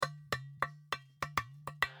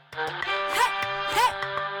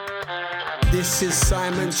This is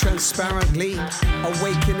Simon transparently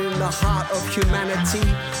awakening the heart of humanity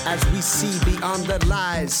as we see beyond the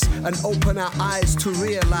lies and open our eyes to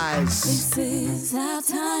realize this is our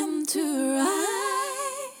time to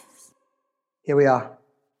rise. Here we are.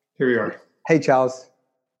 Here we are. Hey, Charles.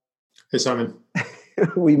 Hey, Simon.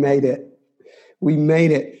 We made it. We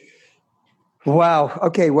made it. Wow.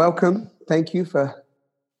 Okay, welcome. Thank you for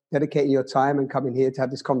dedicating your time and coming here to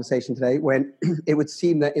have this conversation today when it would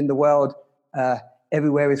seem that in the world,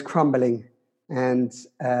 everywhere is crumbling, and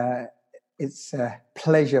it's a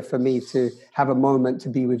pleasure for me to have a moment to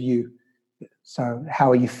be with you. So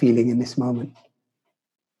how are you feeling in this moment?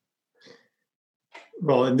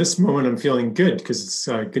 Well, in this moment, I'm feeling good because it's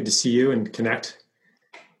good to see you and connect.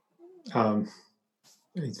 I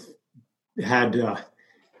had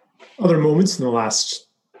other moments in the last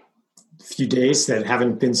few days that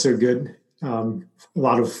haven't been so good. A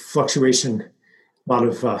lot of fluctuation, a lot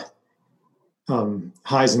of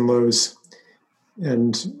highs and lows.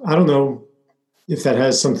 And I don't know if that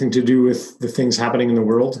has something to do with the things happening in the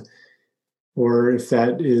world or if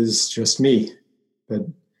that is just me. But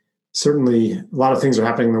certainly a lot of things are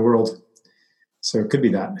happening in the world. So it could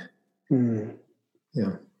be that.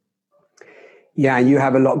 Yeah. Yeah, you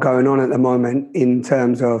have a lot going on at the moment in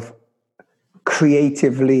terms of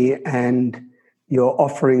creatively and your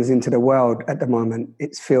offerings into the world at the moment.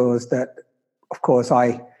 It feels that, of course,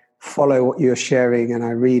 I follow what you're sharing and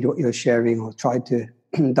I read what you're sharing or try to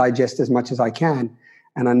digest as much as I can.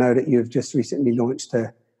 And I know that you've just recently launched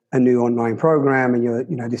a new online program,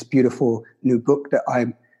 and this beautiful new book that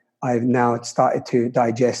I've now started to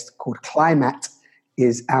digest called Climate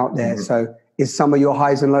is out there. Mm-hmm. So is some of your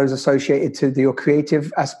highs and lows associated to your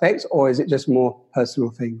creative aspects, or is it just more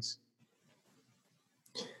personal things?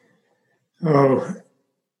 Oh,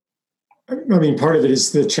 I mean, part of it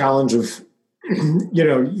is the challenge of,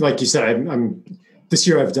 like you said, I'm this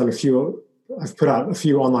year I've put out a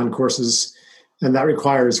few online courses, and that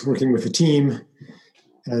requires working with a team.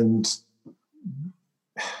 And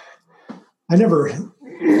I never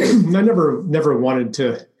wanted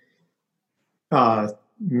to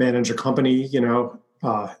manage a company,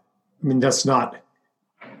 that's not,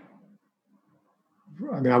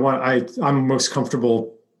 I'm most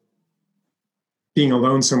comfortable being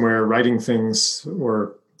alone somewhere, writing things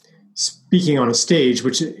or speaking on a stage,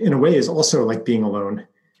 which in a way is also like being alone.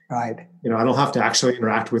 Right. I don't have to actually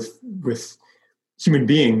interact with human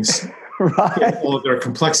beings, right. All of their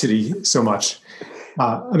complexity so much.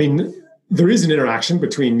 There is an interaction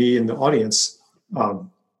between me and the audience.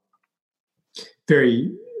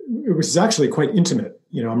 It was actually quite intimate.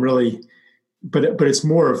 I'm really, but it's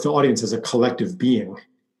more of the audience as a collective being,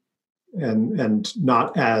 and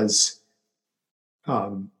not as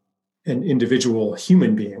an individual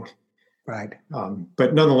human being. Right.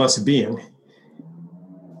 But nonetheless a being.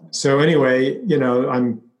 So anyway,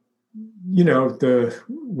 the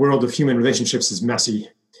world of human relationships is messy,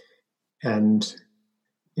 and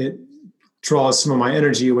it draws some of my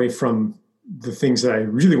energy away from the things that I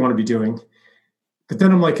really want to be doing. But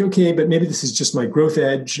then I'm like, okay, but maybe this is just my growth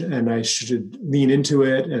edge and I should lean into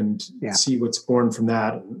it and see what's born from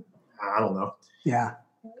that. And I don't know. Yeah.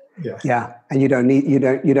 And you don't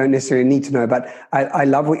necessarily need to know, but I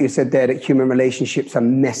love what you said there, that human relationships are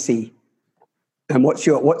messy. And what's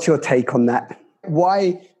your take on that?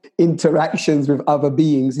 Why interactions with other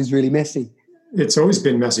beings is really messy? It's always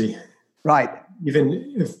been messy. Right.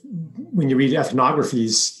 Even when you read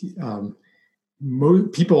ethnographies,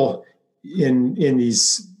 people in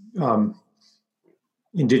these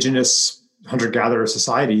indigenous hunter-gatherer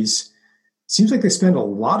societies, it seems like they spend a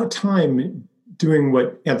lot of time doing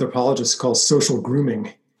what anthropologists call social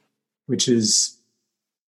grooming, which is,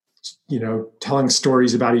 telling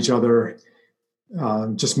stories about each other,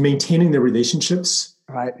 just maintaining their relationships.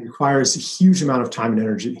 Right. It requires a huge amount of time and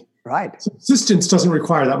energy. Right. Subsistence doesn't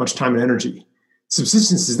require that much time and energy.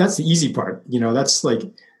 Subsistence that's the easy part. That's like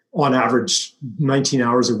on average 19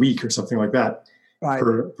 hours a week or something like that. Right.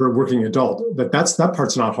 for a working adult. But that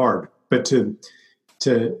part's not hard. But to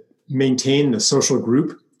maintain the social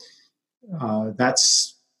group,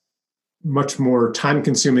 that's much more time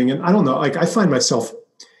consuming. And I don't know, I find myself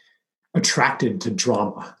attracted to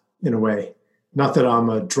drama in a way. Not that I'm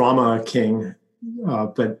a drama king,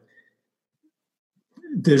 but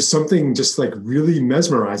there's something just like really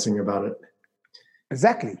mesmerizing about it.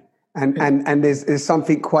 Exactly. And there's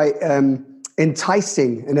something quite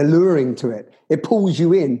enticing and alluring to it. It pulls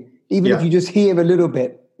you in, even if you just hear a little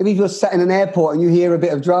bit. Maybe if you're sat in an airport and you hear a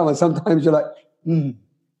bit of drama, sometimes you're like,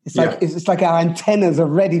 It's like our antennas are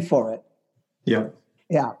ready for it. Yeah.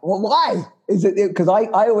 Yeah. Well, why? Is it because I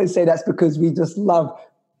always say that's because we just love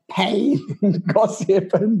pain and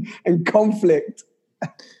gossip and conflict?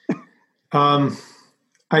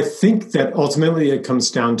 I think that ultimately it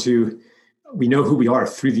comes down to, we know who we are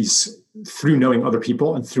through knowing other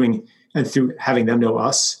people and through having them know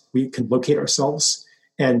us. We can locate ourselves,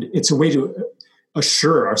 and it's a way to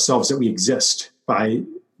assure ourselves that we exist by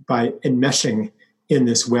enmeshing in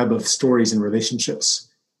this web of stories and relationships.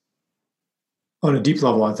 On a deep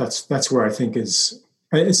level, that's where I think it's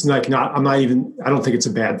like I don't think it's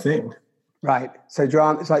a bad thing. Right. So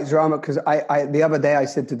drama, it's like drama, because I the other day I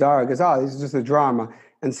said to Dara, goes, oh, this is just a drama.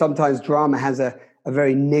 And sometimes drama has a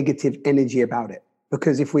very negative energy about it.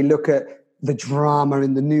 Because if we look at the drama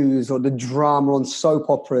in the news, or the drama on soap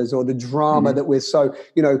operas, or the drama that we're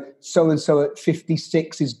so-and-so at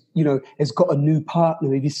 56 is, has got a new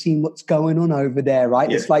partner. Have you seen what's going on over there? Right.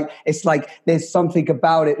 Yeah. It's like there's something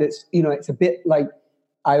about it that's, it's a bit like,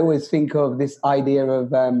 I always think of this idea of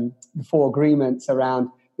the 4 agreements around,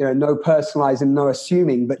 no personalizing, no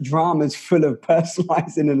assuming, but drama's full of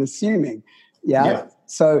personalizing and assuming. Yeah.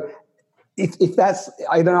 So if that's,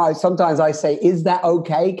 I don't know, sometimes I say, is that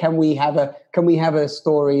okay? Can we have a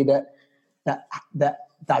story that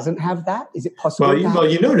doesn't have that? Is it possible? Well,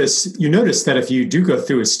 you notice that if you do go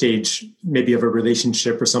through a stage, maybe of a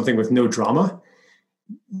relationship or something with no drama,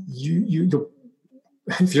 you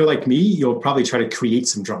if you're like me, you'll probably try to create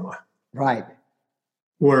some drama. Right.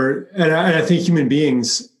 And I think human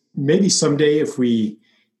beings, maybe someday if we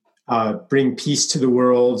bring peace to the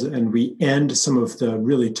world and we end some of the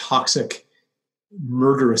really toxic,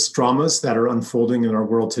 murderous dramas that are unfolding in our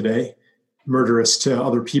world today, murderous to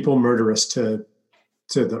other people, murderous to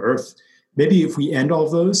the earth. Maybe if we end all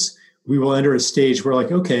of those, we will enter a stage where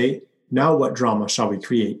like, okay, now what drama shall we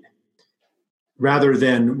create? Rather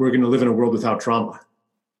than we're going to live in a world without drama.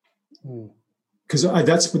 Because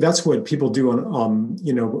that's what people do on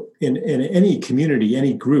in any community,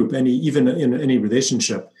 any group, even in any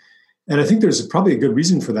relationship. And I think there's probably a good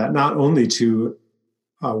reason for that, not only to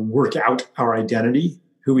work out our identity,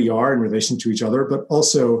 who we are in relation to each other, but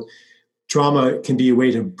also drama can be a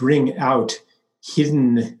way to bring out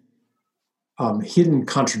hidden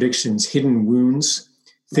contradictions, hidden wounds,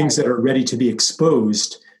 things that are ready to be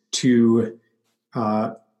exposed to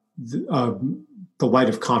the light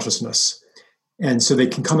of consciousness. And so they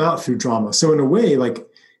can come out through drama. So in a way, like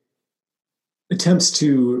attempts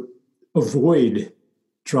to avoid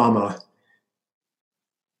drama,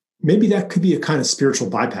 maybe that could be a kind of spiritual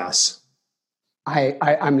bypass.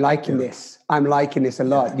 I'm liking this. I'm liking this a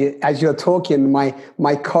lot. As you're talking,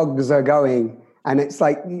 my cogs are going. And it's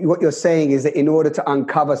like what you're saying is that in order to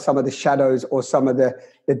uncover some of the shadows or some of the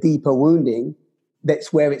deeper wounding,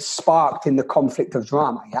 that's where it's sparked in the conflict of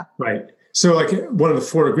drama, yeah? Right. So like one of the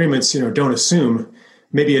 4 agreements, don't assume.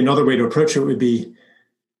 Maybe another way to approach it would be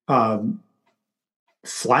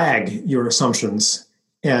flag your assumptions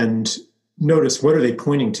and notice, what are they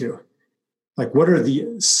pointing to? Like, what are the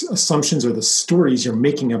assumptions or the stories you're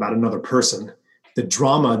making about another person? The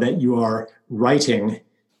drama that you are writing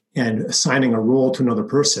and assigning a role to another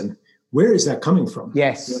person. Where is that coming from?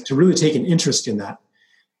 Yes. To really take an interest in that,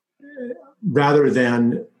 rather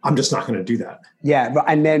than I'm just not going to do that. Yeah,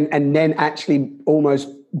 and then actually almost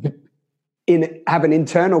have an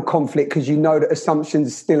internal conflict because you know that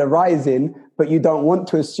assumptions still arising, but you don't want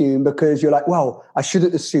to assume because you're like, well, I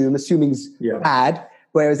shouldn't assume. Assuming's bad.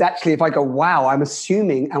 Whereas actually, if I go, wow, I'm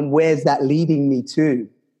assuming, and where's that leading me to?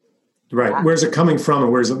 Right. Where's it coming from,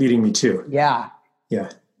 and where's it leading me to? Yeah. Yeah.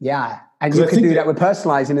 Yeah. And you can do that with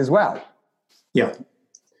personalizing as well. Yeah.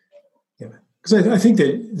 Yeah. Because I think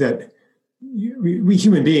that we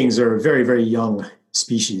human beings are a very, very young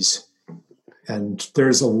species, and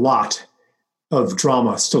there's a lot of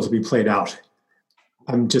drama still to be played out.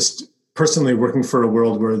 I'm just personally working for a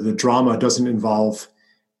world where the drama doesn't involve,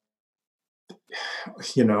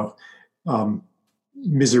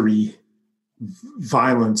 misery,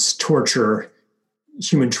 violence, torture,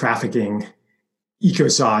 human trafficking,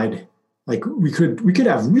 ecocide. Like we could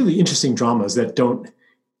have really interesting dramas that don't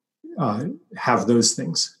have those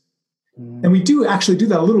things. And we do actually do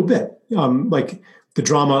that a little bit, like the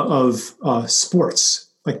drama of sports.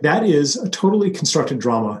 Like that is a totally constructed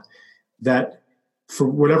drama that, for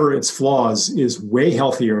whatever its flaws, is way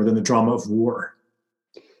healthier than the drama of war.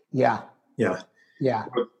 Yeah. Yeah. Yeah.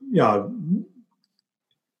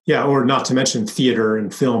 Yeah. Or not to mention theater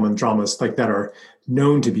and film and dramas like that are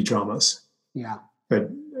known to be dramas. Yeah.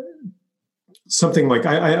 But something like,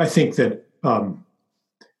 I think that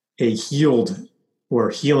a healed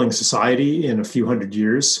or healing society in a few hundred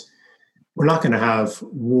years, we're not going to have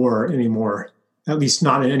war anymore, at least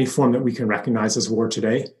not in any form that we can recognize as war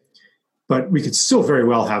today. But we could still very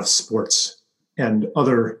well have sports and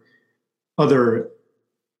other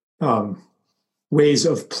ways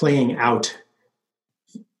of playing out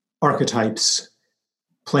archetypes,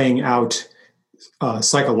 playing out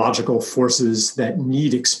psychological forces that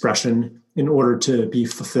need expression in order to be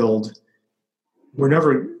fulfilled. We're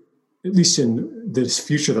never, at least in this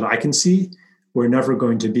future that I can see, we're never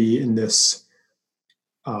going to be in this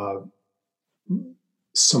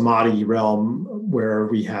samadhi realm where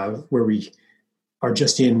we are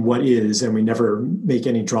just in what is and we never make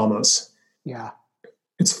any dramas. Yeah.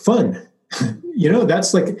 It's fun.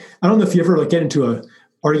 That's like, I don't know if you ever get into a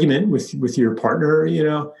argument with your partner,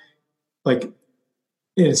 and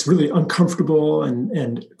it's really uncomfortable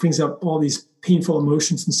and brings up all these painful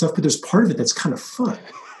emotions and stuff, but there's part of it that's kind of fun.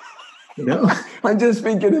 I'm just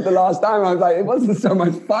thinking of the last time I was like, it wasn't so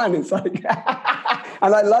much fun. It's like,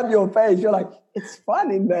 and I love your face. You're like, it's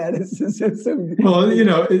fun in there.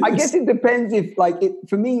 I guess it depends if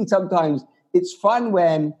for me, sometimes it's fun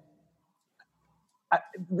when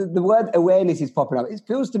the word awareness is popping up. It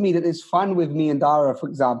feels to me that it's fun with me and Dara, for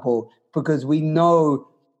example, because we know,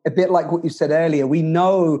 a bit like what you said earlier, we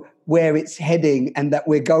know where it's heading and that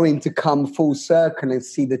we're going to come full circle and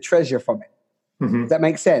see the treasure from it. Mm-hmm. Does that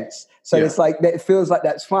make sense? So It's like, it feels like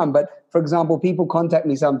that's fun. But for example, people contact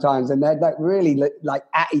me sometimes and they're really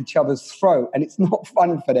at each other's throat, and it's not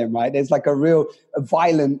fun for them, right? There's like a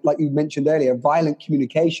violent, like you mentioned earlier, violent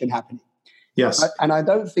communication happening. Yes. And I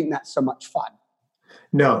don't think that's so much fun.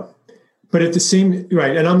 No, but at the same,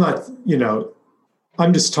 right. And I'm not,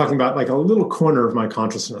 I'm just talking about like a little corner of my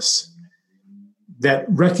consciousness that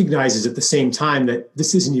recognizes at the same time that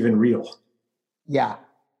this isn't even real. Yeah.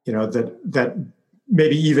 That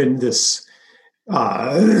maybe even this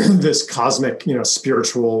cosmic,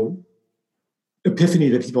 spiritual epiphany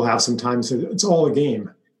that people have sometimes, it's all a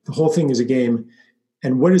game. The whole thing is a game.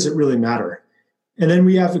 And what does it really matter? And then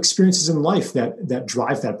we have experiences in life that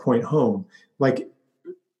drive that point home. Like,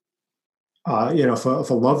 if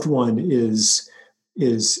a loved one is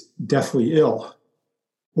deathly ill,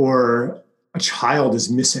 or a child is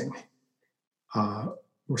missing,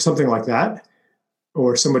 or something like that,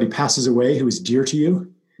 or somebody passes away who is dear to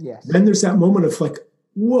you, yes. Then there's that moment of like,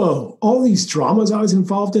 whoa, all these dramas I was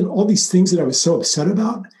involved in, all these things that I was so upset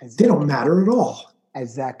about, exactly. They don't matter at all.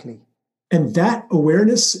 Exactly. And that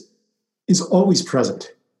awareness is always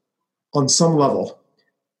present on some level.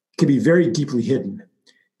 It can be very deeply hidden.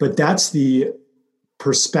 But that's the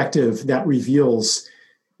perspective that reveals,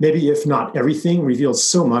 maybe if not everything, reveals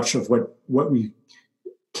so much of what we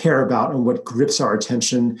care about and what grips our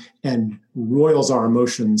attention and roils our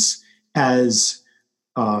emotions as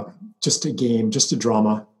just a game, just a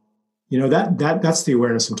drama. That's the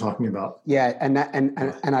awareness I'm talking about. Yeah, and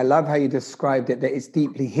I love how you described it, that it's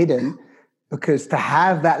deeply hidden, because to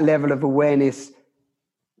have that level of awareness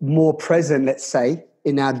more present, let's say,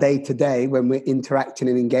 in our day-to-day when we're interacting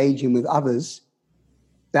and engaging with others,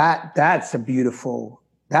 that's a beautiful,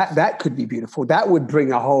 that could be beautiful. That would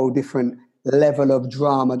bring a whole different level of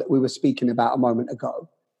drama that we were speaking about a moment ago,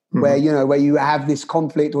 mm-hmm. where you have this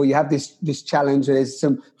conflict or you have this challenge, or there's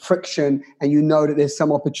some friction, and that there's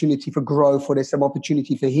some opportunity for growth or there's some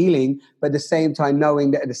opportunity for healing, but at the same time knowing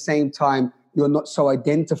that at the same time you're not so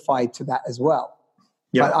identified to that as well.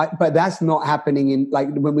 Yeah. But that's not happening in, like,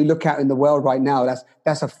 when we look out in the world right now,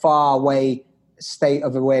 that's a far away state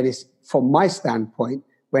of awareness from my standpoint.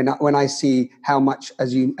 When I see how much,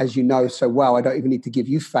 as you know so well, I don't even need to give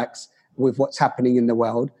you facts with what's happening in the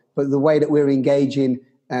world, but the way that we're engaging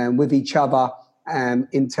with each other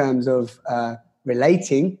in terms of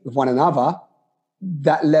relating with one another,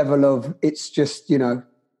 that level of, it's just,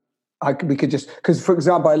 we could just, because for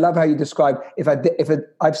example, I love how you describe,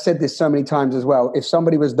 I've said this so many times as well, if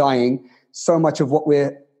somebody was dying, so much of what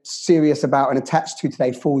we're serious about and attached to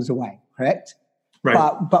today falls away, correct?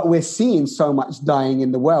 Right. But we're seeing so much dying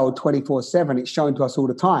in the world 24/7. It's shown to us all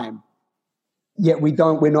the time. Yet we're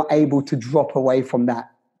not able to drop away from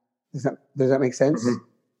that. Does that make sense? Mm-hmm.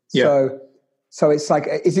 Yeah. So it's like,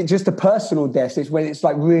 is it just a personal death? It's when it's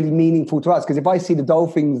like really meaningful to us. Because if I see the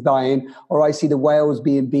dolphins dying, or I see the whales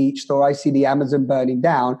being beached, or I see the Amazon burning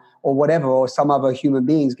down, or whatever, or some other human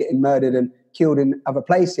beings getting murdered and killed in other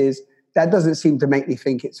places, that doesn't seem to make me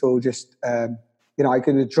think it's all just, I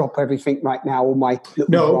could drop everything right now. All my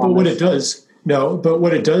but what it does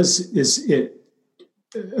is it,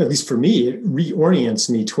 at least for me, it reorients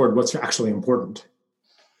me toward what's actually important.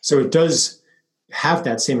 So it does have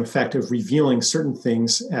that same effect of revealing certain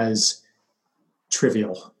things as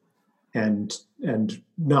trivial and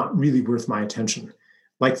not really worth my attention,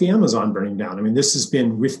 like the Amazon burning down. I mean, this has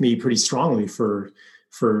been with me pretty strongly for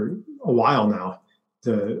a while now.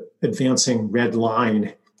 The advancing red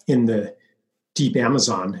line in the deep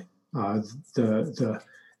Amazon, the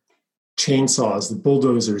chainsaws, the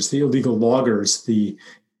bulldozers, the illegal loggers, the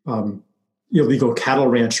illegal cattle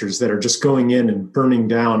ranchers that are just going in and burning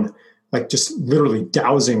down, like just literally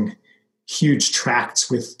dousing huge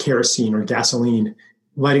tracts with kerosene or gasoline,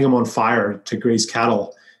 lighting them on fire to graze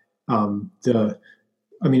cattle. The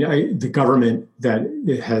government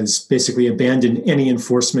that has basically abandoned any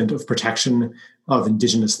enforcement of protection of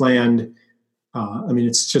indigenous land.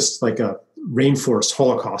 It's just like a rainforest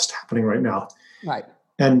holocaust happening right now. Right.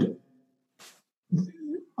 And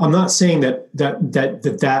I'm not saying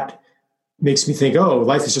that makes me think, oh,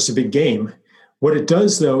 life is just a big game. What it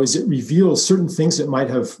does, though, is it reveals certain things that might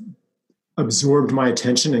have absorbed my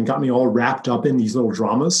attention and got me all wrapped up in these little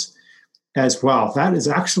dramas as, wow, that is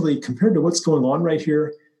actually, compared to what's going on right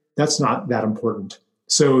here, that's not that important.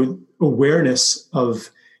 So awareness of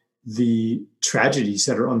the tragedies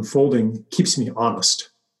that are unfolding keeps me honest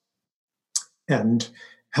and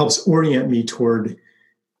helps orient me toward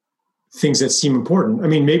things that seem important. I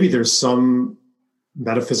mean, maybe there's some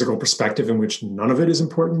metaphysical perspective in which none of it is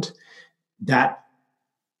important. That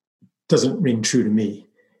doesn't ring true to me.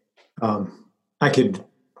 I could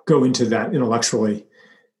go into that intellectually,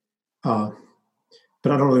 but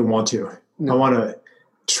I don't really want to. No. I want to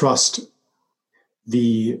trust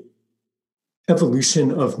the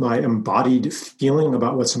evolution of my embodied feeling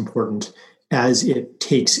about what's important as it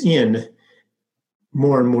takes in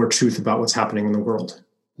more and more truth about what's happening in the world.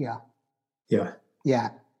 Yeah. Yeah. Yeah.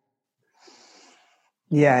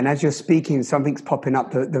 Yeah, and as you're speaking, something's popping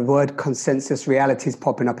up. The word consensus reality is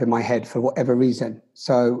popping up in my head for whatever reason.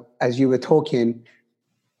 So as you were talking,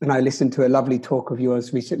 and I listened to a lovely talk of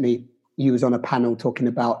yours recently, you was on a panel talking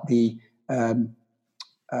about the,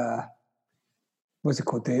 what's it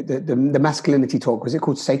called? The masculinity talk. Was it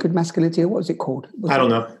called sacred masculinity, or what was it called? I don't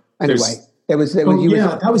know. Anyway, that was that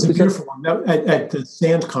was a beautiful one at the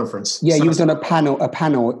SAND conference. Yeah, you was on a panel.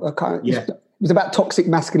 Yeah. It was about toxic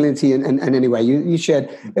masculinity, and anyway, you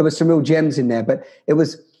shared, there was some real gems in there, but it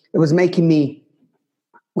was making me,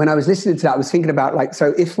 when I was listening to that, I was thinking about, like,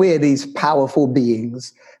 so if we're these powerful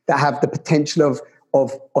beings that have the potential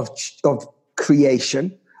of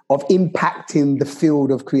creation, of impacting the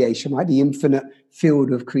field of creation, right, the infinite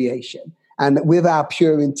field of creation, and with our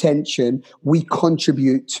pure intention, we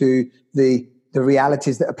contribute to the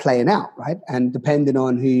realities that are playing out, right? And depending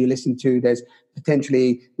on who you listen to, there's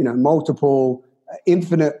potentially, multiple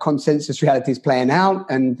infinite consensus realities playing out.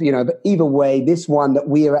 And, but either way, this one that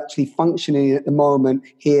we are actually functioning in at the moment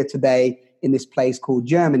here today in this place called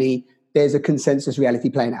Germany, there's a consensus reality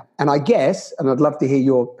playing out. And I guess, and I'd love to hear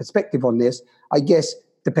your perspective on this, I guess,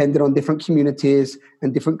 depending on different communities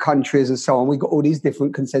and different countries and so on, we've got all these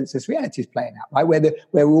different consensus realities playing out, right? Where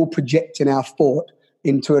we're all projecting our thought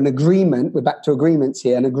into an agreement. We're back to agreements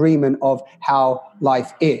here, an agreement of how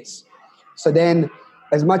life is. So then,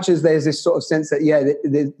 as much as there's this sort of sense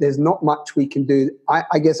that, there's not much we can do,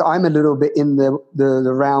 I guess I'm a little bit in the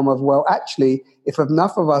realm of, well, actually, if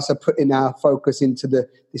enough of us are putting our focus into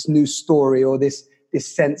this new story, or this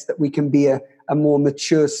sense that we can be a more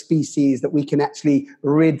mature species, that we can actually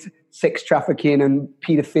rid sex trafficking and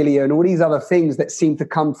pedophilia and all these other things that seem to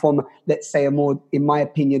come from, let's say, a more, in my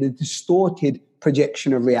opinion, a distorted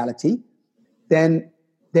projection of reality, then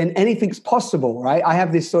anything's possible, right? I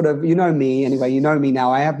have this sort of, me anyway, you know me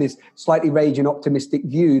now, I have this slightly raging optimistic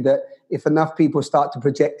view that if enough people start to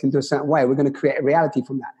project into a certain way, we're going to create a reality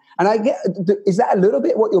from that. And is that a little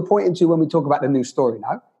bit what you're pointing to when we talk about the new story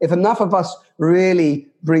now? If enough of us really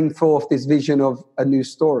bring forth this vision of a new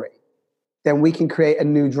story, then we can create a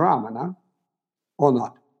new drama, no? Or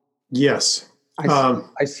not? Yes.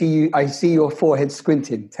 I see your forehead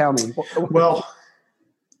squinting. Tell me. Well,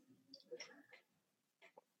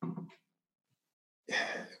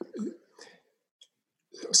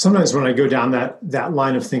 sometimes when I go down that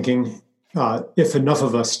line of thinking, if enough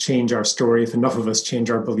of us change our story, if enough of us change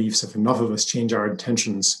our beliefs, if enough of us change our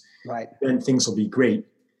intentions, right, then things will be great.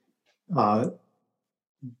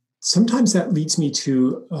 Sometimes that leads me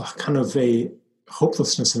to kind of a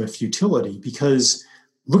hopelessness and a futility, because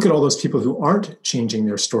look at all those people who aren't changing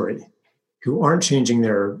their story, who aren't changing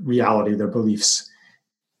their reality, their beliefs.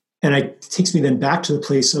 And it takes me then back to the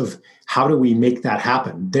place of, how do we make that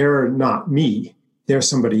happen? They're not me. They're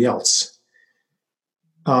somebody else.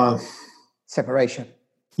 Separation.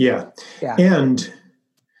 Yeah. And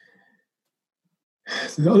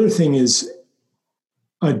the other thing is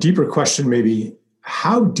a deeper question, maybe,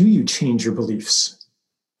 how do you change your beliefs?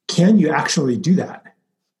 Can you actually do that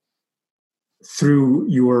through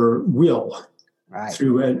your will, right,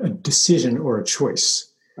 through a decision or a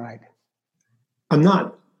choice? Right. I'm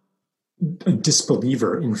not a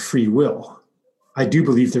disbeliever in free will. I do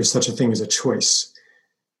believe there's such a thing as a choice.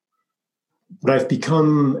 But I've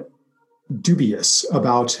become dubious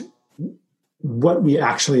about what we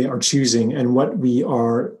actually are choosing and what we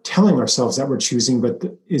are telling ourselves that we're choosing, but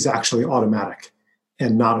is actually automatic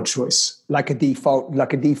and not a choice. Like a default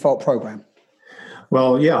program.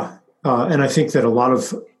 Well, yeah. And I think that a lot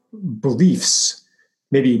of beliefs,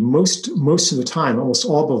 maybe most of the time, almost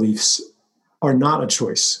all beliefs, are not a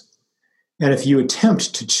choice. And if you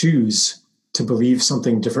attempt to choose to believe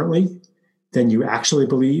something differently than you actually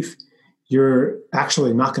believe, you're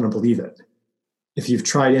actually not going to believe it. If you've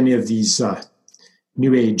tried any of these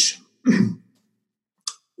New Age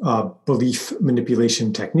belief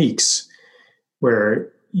manipulation techniques,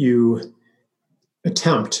 where you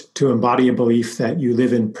attempt to embody a belief that you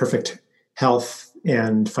live in perfect health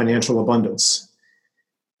and financial abundance,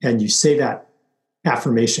 and you say that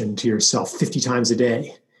affirmation to yourself 50 times a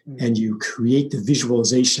day, and you create the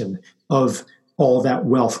visualization of all that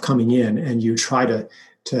wealth coming in, and you try to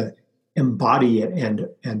embody it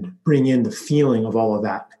and bring in the feeling of all of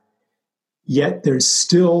that. Yet there's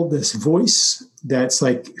still this voice that's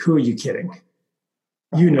like, who are you kidding?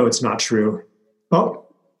 You know it's not true. Oh,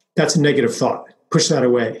 that's a negative thought. Push that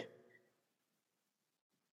away.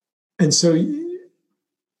 And so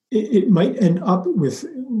it might end up with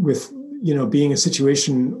being a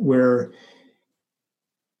situation where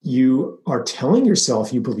you are telling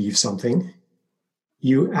yourself you believe something.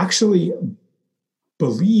 You actually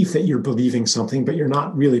believe that you're believing something, but you're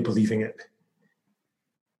not really believing it.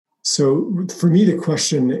 So for me, the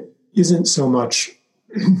question isn't so much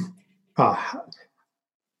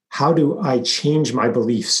how do I change my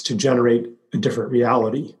beliefs to generate a different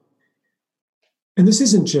reality? And this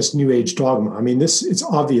isn't just New Age dogma. I mean, it's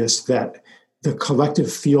obvious that the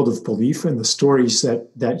collective field of belief and the stories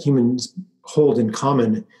that humans hold in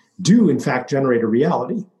common do, in fact, generate a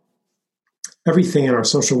reality. Everything in our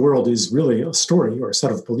social world is really a story or a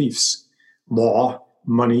set of beliefs. Law,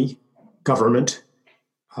 money, government,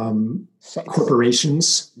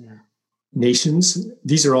 corporations, nations,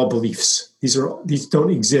 these are all beliefs. These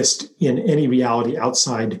don't exist in any reality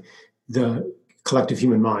outside the collective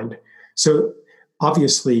human mind. So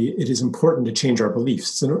obviously, it is important to change our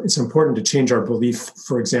beliefs. It's important to change our belief,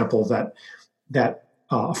 for example, that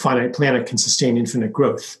a finite planet can sustain infinite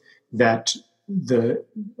growth, that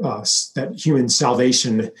that human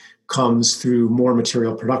salvation comes through more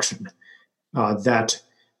material production, that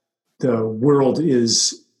the world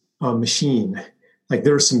is a machine. Like,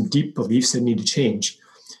 there are some deep beliefs that need to change.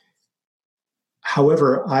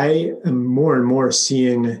 However, I am more and more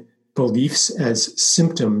seeing beliefs as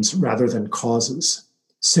symptoms rather than causes,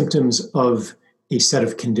 symptoms of a set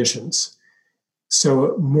of conditions.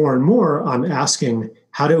 So more and more, I'm asking,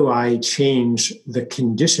 how do I change the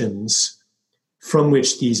conditions from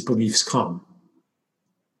which these beliefs come?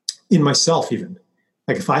 In myself, even.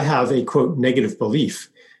 Like, if I have a, quote, negative belief,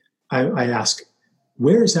 I ask,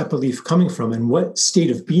 where is that belief coming from, and what state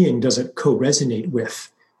of being does it co-resonate with,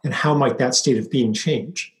 and how might that state of being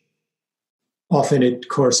change? Often it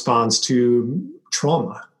corresponds to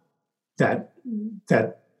trauma that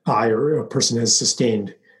I or a person has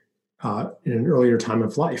sustained in an earlier time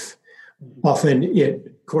of life. Often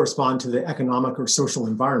it corresponds to the economic or social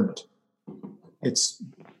environment. And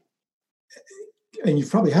you've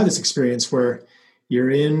probably had this experience where you're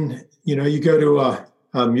in, you go to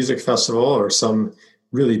a music festival or some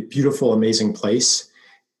really beautiful, amazing place,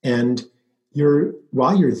 and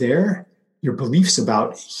while you're there, your beliefs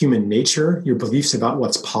about human nature, your beliefs about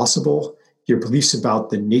what's possible, your beliefs about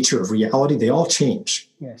the nature of reality, they all change.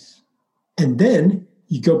 Yes. And then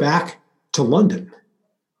you go back to London,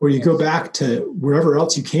 or you go back to wherever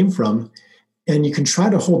else you came from, and you can try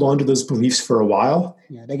to hold on to those beliefs for a while,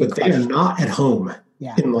 but they are not at home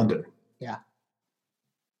in London. Yeah.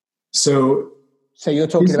 So you're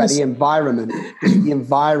talking about the environment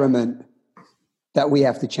that we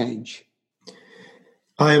have to change.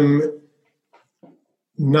 I'm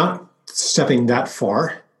not stepping that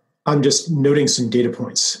far. I'm just noting some data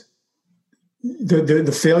points.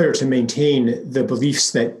 The failure to maintain the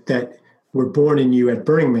beliefs that were born in you at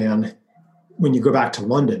Burning Man when you go back to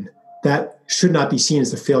London, that should not be seen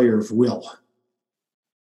as the failure of will.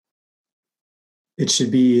 It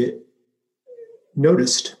should be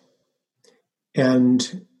noticed,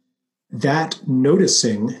 and that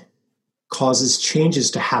noticing causes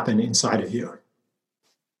changes to happen inside of you.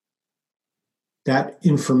 That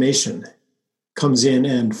information comes in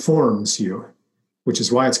and forms you, which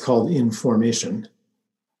is why it's called information.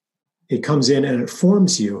 It comes in and it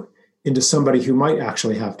forms you into somebody who might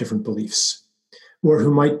actually have different beliefs, or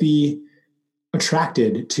who might be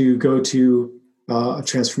attracted to go to a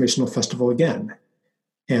transformational festival again,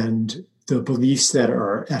 and the beliefs that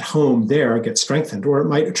are at home there get strengthened, or it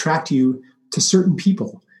might attract you to certain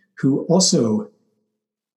people who also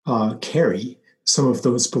carry some of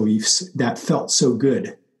those beliefs that felt so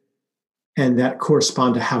good and that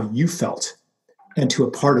correspond to how you felt and to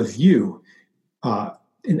a part of you,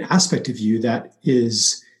 an aspect of you that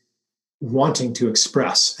is wanting to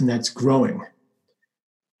express and that's growing.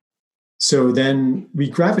 So then we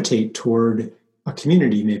gravitate toward a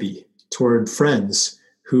community, maybe toward friends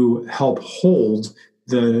who help hold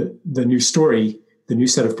the new story, the new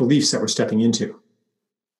set of beliefs that we're stepping into.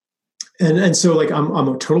 And so like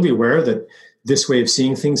I'm totally aware that this way of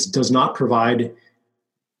seeing things does not provide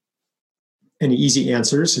any easy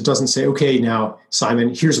answers. It doesn't say, okay, now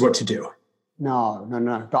Simon, here's what to do. No.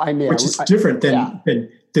 But I mean, which is different than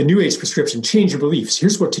the New Age prescription. Change your beliefs.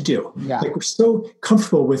 Here's what to do. Yeah. Like we're so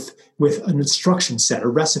comfortable with an instruction set, a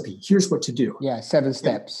recipe. Here's what to do. Yeah, 7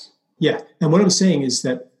 steps. Yeah. And what I'm saying is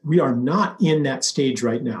that we are not in that stage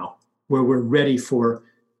right now where we're ready for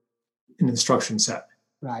an instruction set.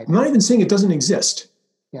 Right. I'm not even saying it doesn't exist.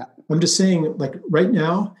 Yeah. I'm just saying like right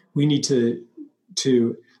now we need to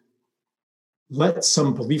let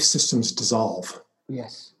some belief systems dissolve.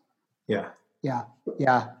 Yes. Yeah.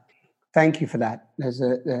 Yeah. Thank you for that. There's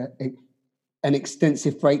an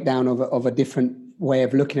extensive breakdown of a different way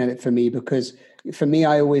of looking at it for me, because for me,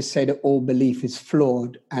 I always say that all belief is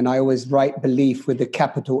flawed, and I always write belief with the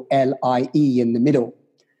capital L-I-E in the middle,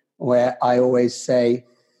 where I always say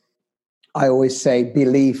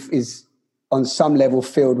belief is on some level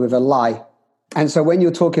filled with a lie. And so when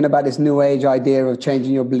you're talking about this new age idea of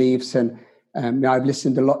changing your beliefs, and I've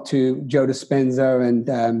listened a lot to Joe Dispenza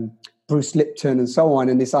and Bruce Lipton and so on,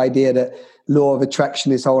 and this idea that law of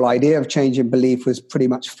attraction, this whole idea of changing belief was pretty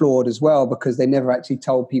much flawed as well, because they never actually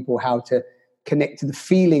told people how to connect to the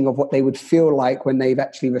feeling of what they would feel like when they've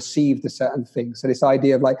actually received a certain thing. So this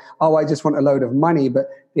idea of like, oh, I just want a load of money, but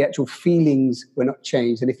the actual feelings were not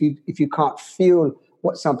changed. And if you can't feel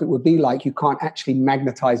what something would be like, you can't actually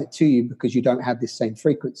magnetize it to you because you don't have this same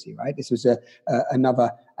frequency, right? This was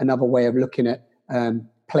another way of looking at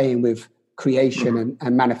playing with creation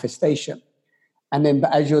and manifestation. And then,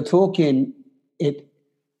 but as you're talking, it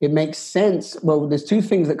makes sense. Well, there's two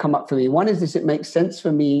things that come up for me. One is this: it makes sense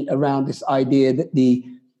for me around this idea that the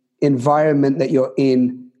environment that you're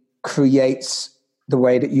in creates the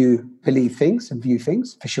way that you believe things and view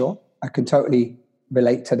things, for sure. I can totally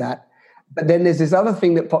relate to that. But then there's this other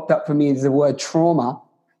thing that popped up for me, is the word trauma.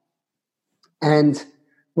 And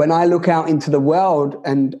when I look out into the world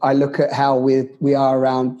and I look at how we are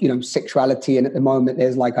around, sexuality, and at the moment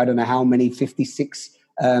there's like, I don't know how many, 56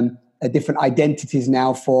 different identities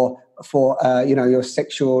now for your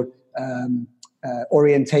sexual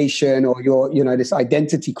orientation, or your this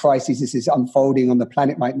identity crisis. This is unfolding on the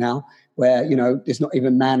planet right now, where there's not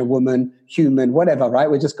even man or woman, human, whatever, right?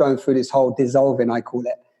 We're just going through this whole dissolving, I call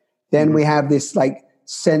it. Then we have this like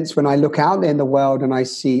sense when I look out there in the world and I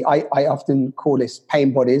see, I often call this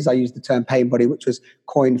pain bodies. I use the term pain body, which was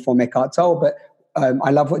coined from Eckhart Tolle, but I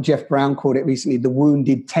love what Jeff Brown called it recently, the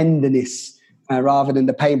wounded tenderness, rather than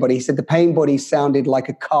the pain body. He said the pain body sounded like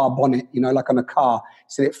a car bonnet, like on a car.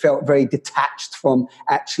 So it felt very detached from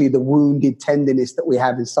actually the wounded tenderness that we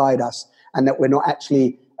have inside us, and that we're not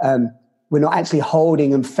actually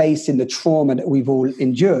holding and facing the trauma that we've all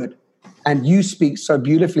endured. And you speak so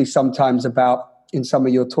beautifully sometimes about, in some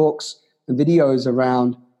of your talks and videos,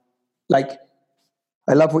 around, like,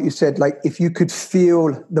 I love what you said, like, if you could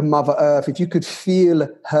feel the Mother Earth, if you could feel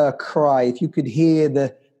her cry, if you could hear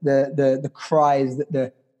the cries that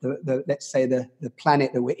the let's say the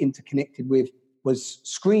planet that we're interconnected with was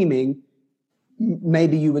screaming,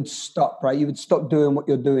 maybe you would stop, right? You would stop doing what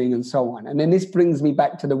you're doing and so on. And then this brings me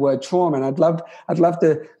back to the word trauma. And I'd love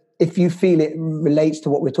to, if you feel it relates to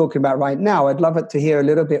what we're talking about right now, I'd love it to hear a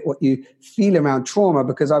little bit what you feel around trauma,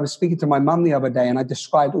 because I was speaking to my mum the other day and I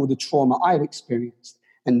described all the trauma I've experienced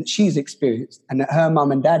and she's experienced and that her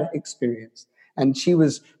mum and dad experienced. And she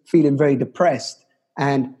was feeling very depressed.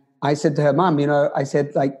 And I said to her, Mum, I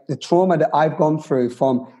said, like, the trauma that I've gone through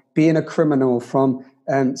from being a criminal, from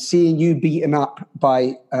seeing you beaten up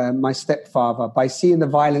by my stepfather, by seeing the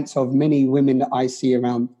violence of many women that I see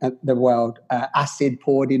around the world, acid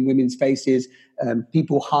poured in women's faces,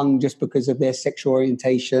 people hung just because of their sexual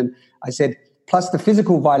orientation. I said, plus the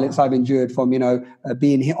physical violence I've endured from,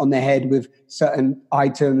 being hit on the head with certain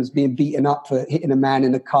items, being beaten up for hitting a man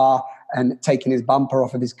in the car and taking his bumper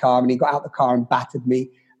off of his car, and he got out the car and battered me.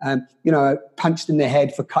 Punched in the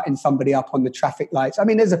head for cutting somebody up on the traffic lights. I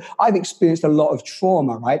mean, I've experienced a lot of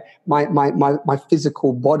trauma, right? My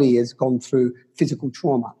physical body has gone through physical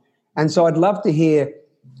trauma. And so I'd love to hear,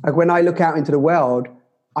 like, when I look out into the world,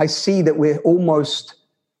 I see that we're almost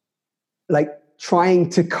like trying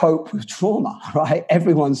to cope with trauma, right?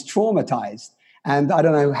 Everyone's traumatized. And I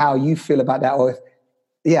don't know how you feel about that. Or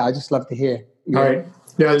I just love to hear. All right.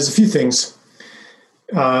 Yeah, there's a few things.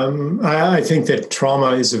 I think that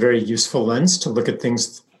trauma is a very useful lens to look at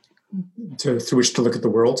things, through which to look at the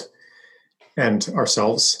world and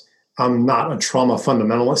ourselves. I'm not a trauma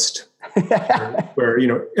fundamentalist,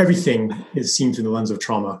 where everything is seen through the lens of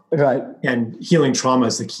trauma. Right. And healing trauma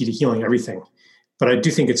is the key to healing everything. But I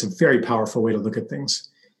do think it's a very powerful way to look at things.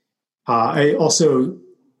 I also,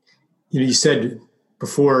 you said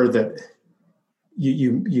before that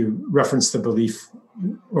you referenced the belief,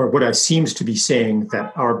 or what I seemed to be saying,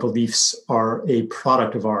 that our beliefs are a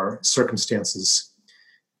product of our circumstances,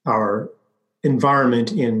 our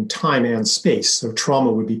environment in time and space. So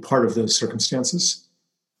trauma would be part of those circumstances.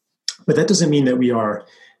 But that doesn't mean that we are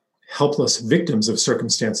helpless victims of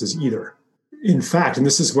circumstances either. In fact, and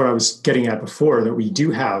this is what I was getting at before, that we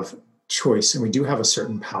do have choice and we do have a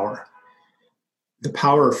certain power. The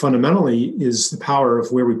power fundamentally is the power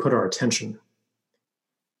of where we put our attention.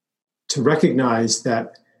 To recognize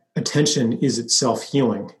that attention is itself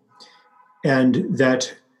healing, and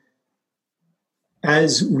that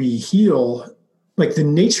as we heal, like the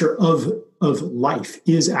nature of life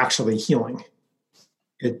is actually healing.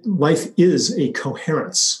 Life is a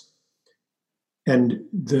coherence. And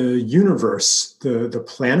the universe, the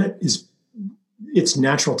planet, its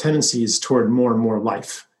natural tendency is toward more and more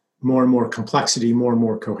life, more and more complexity, more and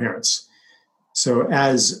more coherence. So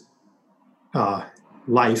as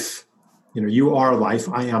life, you are life,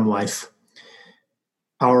 I am life.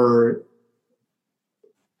 Our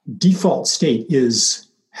default state is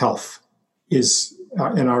health,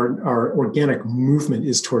 and our organic movement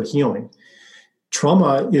is toward healing.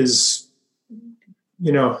 Trauma is,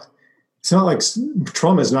 it's not like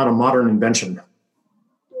trauma is not a modern invention.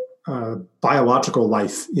 Biological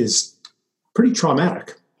life is pretty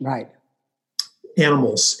traumatic. Right.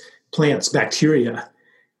 Animals, plants, bacteria,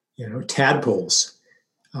 tadpoles,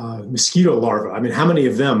 mosquito larvae. I mean, how many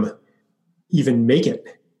of them even make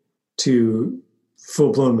it to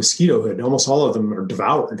full-blown mosquitohood? Almost all of them are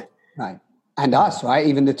devoured. Right. And us, right?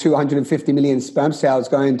 Even the 250 million sperm cells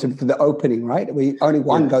going to the opening, right? Only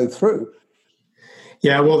one go through.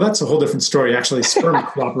 Yeah, well, that's a whole different story. Actually, sperm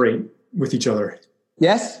cooperate with each other.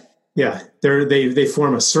 Yes? Yeah, they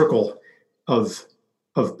form a circle of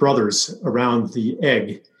brothers around the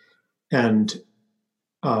egg, and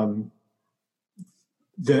the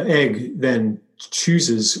egg then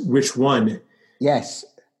chooses which one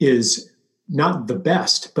is not the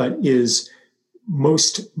best, but is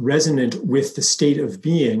most resonant with the state of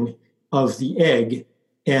being of the egg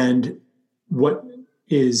and what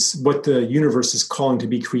the universe is calling to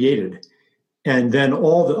be created. And then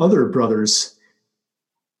all the other brothers,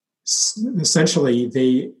 essentially,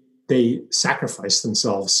 they sacrifice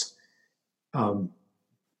themselves.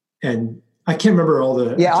 And I can't remember all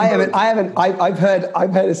the. Yeah, I've heard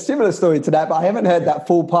a similar story to that, but I haven't heard that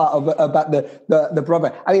full part about the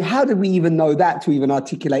brother. I mean, how did we even know that, to even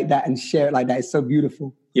articulate that and share it like that? It's so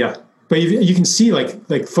beautiful. Yeah, but you can see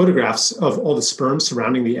like photographs of all the sperm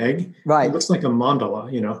surrounding the egg. Right, it looks like a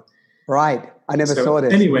mandala, Right, I never saw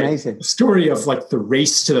this. Anyway, amazing. The story of like the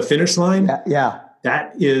race to the finish line. Yeah,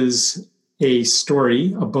 that is a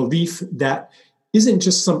story, a belief that isn't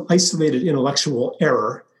just some isolated intellectual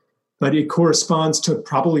error, but it corresponds to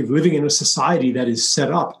probably living in a society that is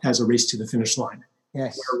set up as a race to the finish line.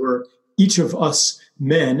 Yes. Where each of us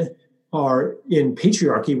men are in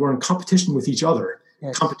patriarchy, we're in competition with each other.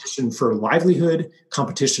 Yes. Competition for livelihood,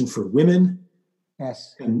 competition for women.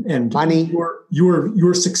 Yes. And money.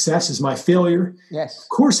 Your success is my failure. Yes. Of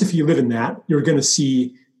course, if you live in that, you're going to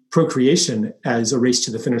see procreation as a race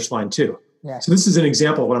to the finish line too. Yes. So this is an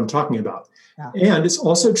example of what I'm talking about. Yeah. And it's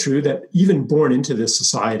also true that even born into this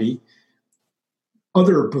society,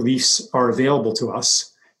 other beliefs are available to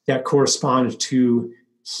us that correspond to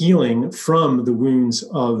healing from the wounds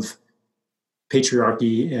of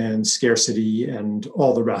patriarchy and scarcity and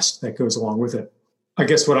all the rest that goes along with it. I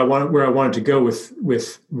guess where I wanted to go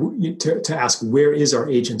to ask, where is our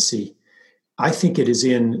agency? I think it is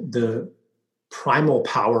in the primal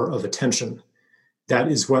power of attention. That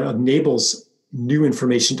is what enables new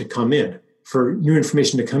information to come in. For new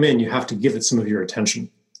information to come in, you have to give it some of your attention.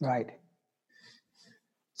 Right.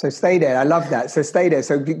 So stay there. I love that. So stay there.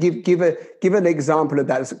 So give an example of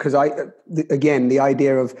that, because again, the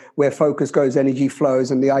idea of where focus goes, energy flows,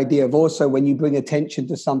 and the idea of also when you bring attention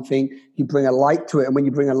to something, you bring a light to it, and when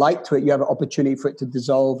you bring a light to it, you have an opportunity for it to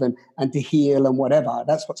dissolve and to heal and whatever.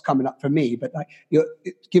 That's what's coming up for me. But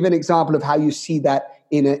give an example of how you see that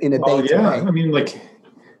in a day-to-day. Yeah, I mean, like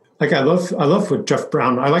Like I love what Jeff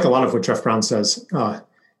Brown, I like a lot of what Jeff Brown says.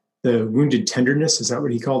 The wounded tenderness, is that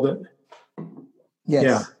what he called it? Yes.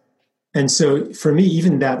 Yeah. And so for me,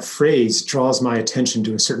 even that phrase draws my attention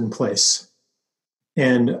to a certain place.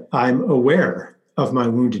 And I'm aware of my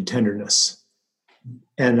wounded tenderness.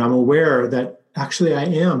 And I'm aware that actually I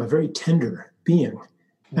am a very tender being.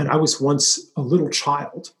 And I was once a little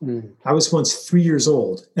child. I was once 3 years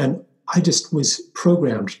old. And I just was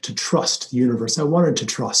programmed to trust the universe. I wanted to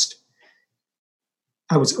trust.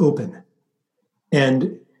 I was open.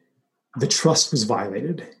 And the trust was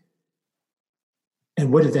violated.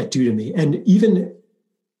 And what did that do to me? And even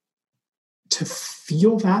to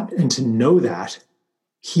feel that and to know that,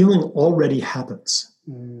 healing already happens.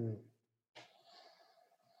 And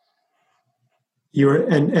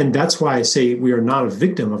that's why I say we are not a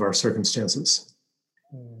victim of our circumstances.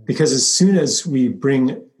 Because as soon as we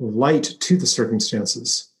bring light to the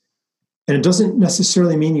circumstances, and it doesn't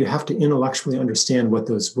necessarily mean you have to intellectually understand what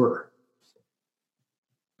those were.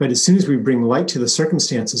 But as soon as we bring light to the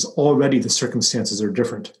circumstances, already the circumstances are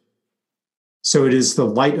different. So it is the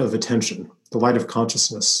light of attention, the light of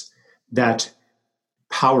consciousness that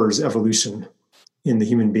powers evolution in the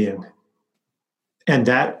human being. And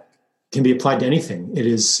that can be applied to anything. It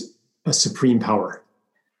is a supreme power.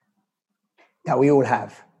 That we all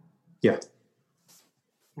have. Yeah.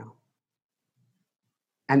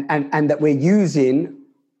 And that we're using,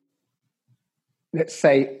 let's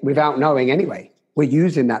say, without knowing anyway, we're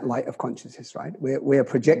using that light of consciousness, right? We're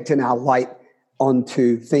projecting our light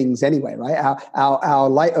onto things anyway, right? Our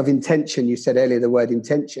light of intention, you said earlier the word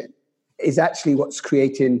intention, is actually what's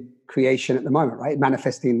creating creation at the moment, right?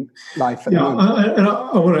 Manifesting life at the moment. And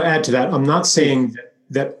I want to add to that. I'm not saying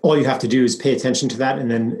that all you have to do is pay attention to that and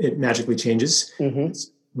then it magically changes.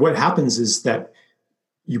 What happens is that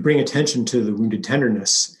you bring attention to the wounded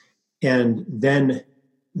tenderness, and then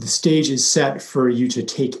the stage is set for you to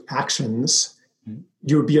take actions.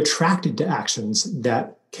 You would be attracted to actions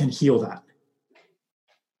that can heal that.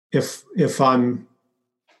 If I'm,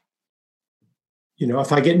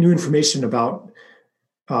 if I get new information about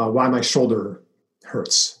why my shoulder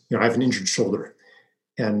hurts, I have an injured shoulder,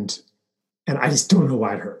 and I just don't know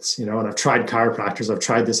why it hurts, and I've tried chiropractors, I've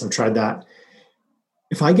tried this, I've tried that.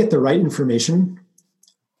 If I get the right information,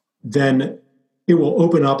 then it will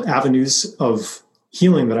open up avenues of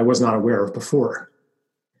healing that I was not aware of before.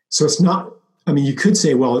 So it's not, you could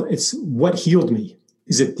say, well, it's what healed me.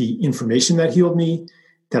 Is it the information that healed me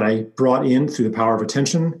that I brought in through the power of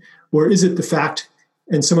attention? Or is it the fact,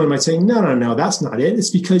 and someone might say, no, that's not it.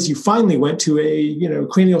 It's because you finally went to a,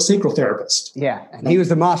 craniosacral therapist. Yeah, and he was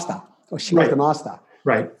the master, or she was the master.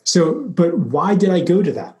 Right. So, but why did I go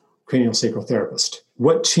to that craniosacral therapist?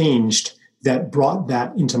 What changed that brought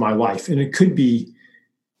that into my life? And it could be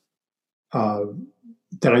that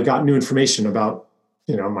I got new information about,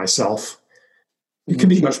 myself. It could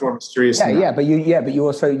be much more mysterious. But you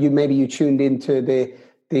also tuned into the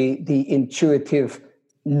intuitive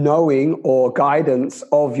knowing or guidance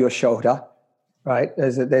of your shoulder, right?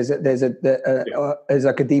 There's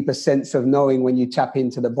like a deeper sense of knowing when you tap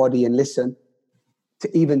into the body and listen, to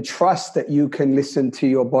even trust that you can listen to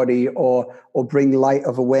your body or bring light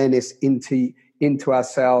of awareness into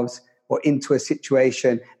ourselves or into a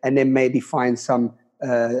situation, and then maybe find some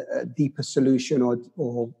deeper solution or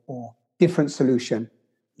different solution.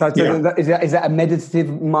 Is that a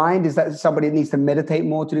meditative mind? Is that somebody that needs to meditate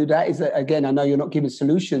more to do that? Is that, again, I know you're not giving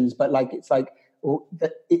solutions, but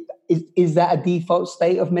is that a default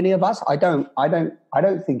state of many of us? I don't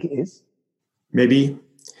think it is. Maybe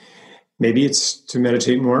it's to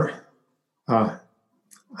meditate more. I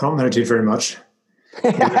don't meditate very much.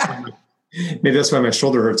 Maybe that's why my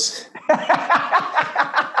shoulder hurts.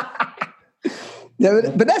 Yeah,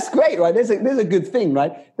 but that's great, right? There's a good thing,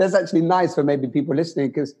 right? That's actually nice for maybe people listening,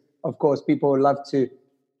 because, of course, people would love to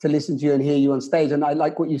listen to you and hear you on stage. And I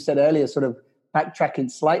like what you said earlier, sort of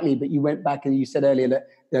backtracking slightly, but you went back and you said earlier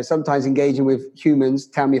that sometimes engaging with humans,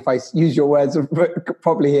 tell me if I use your words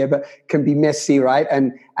properly here, but can be messy, right?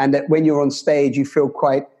 And that when you're on stage, you feel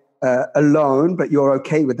quite alone, but you're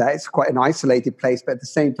okay with that. It's quite an isolated place. But at the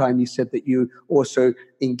same time, you said that you also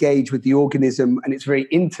engage with the organism and it's very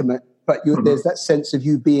intimate. But there's that sense of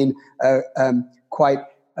you being quite,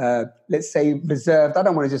 let's say, reserved. I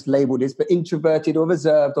don't want to just label this, but introverted or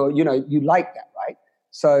reserved, or, you like that, right?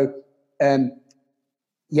 So,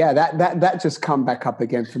 that just come back up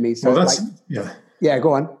again for me. So yeah,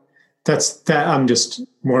 go on. That I'm just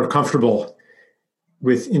more comfortable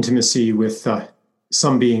with intimacy with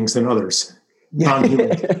some beings than others.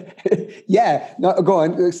 Non-human. Yeah, no, go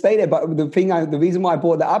on, stay there. But the reason why I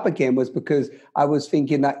brought that up again was because I was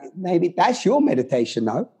thinking that maybe that's your meditation.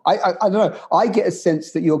 No, I don't know. I get a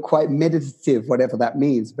sense that you're quite meditative, whatever that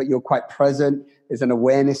means. But you're quite present. There's an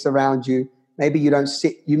awareness around you. Maybe you don't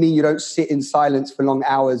sit. You mean you don't sit in silence for long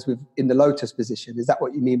hours in the lotus position? Is that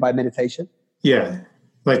what you mean by meditation? Yeah,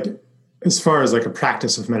 like as far as like a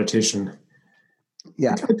practice of meditation.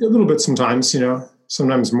 Yeah, I do a little bit sometimes.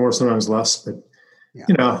 Sometimes more, sometimes less. But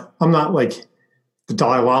I'm not like the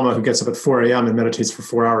Dalai Lama who gets up at 4 a.m. and meditates for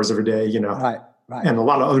 4 hours every day. Right. And a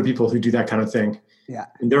lot of other people who do that kind of thing. Yeah,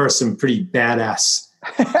 and there are some pretty badass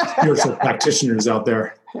spiritual practitioners out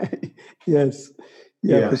there. Yes.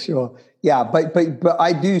 Yeah, for sure. Yeah, but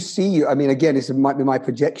I do see you. I mean, again, this might be my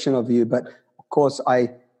projection of you, but of course,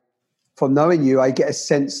 from knowing you, I get a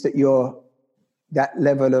sense that you're that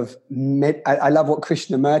level of I love what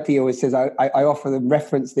Krishnamurti always says. I often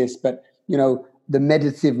reference this, but the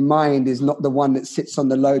meditative mind is not the one that sits on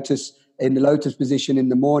the lotus position in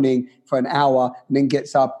the morning for an hour and then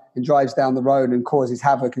gets up and drives down the road and causes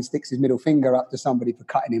havoc and sticks his middle finger up to somebody for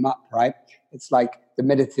cutting him up, right? It's like the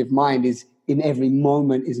meditative mind is in every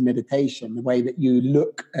moment is meditation. The way that you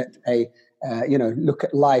look at look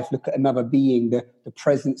at life, look at another being, the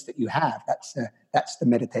presence that you have. That's the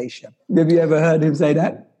meditation. Have you ever heard him say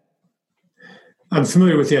that? I'm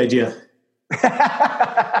familiar with the idea.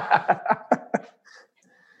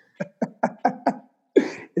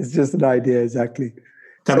 It's just an idea, exactly.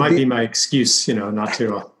 That might be my excuse, not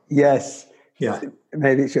to. Yes. Yeah.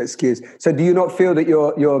 Maybe it's your excuse. So do you not feel that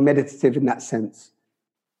you're meditative in that sense?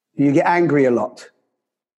 Do you get angry a lot?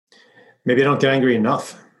 Maybe I don't get angry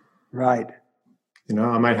enough. Right.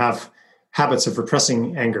 I might have habits of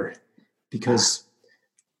repressing anger because,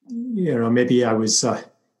 maybe I was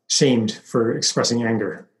shamed for expressing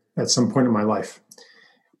anger at some point in my life.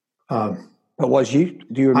 But was you?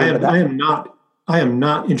 Do you remember that? I am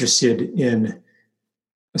not interested in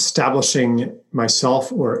establishing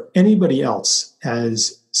myself or anybody else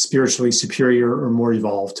as spiritually superior or more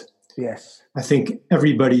evolved. Yes. I think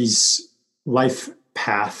everybody's life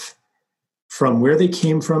path from where they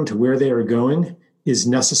came from to where they are going is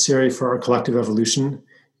necessary for our collective evolution.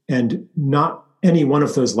 And not any one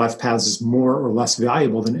of those life paths is more or less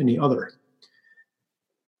valuable than any other.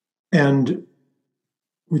 And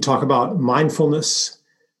we talk about mindfulness,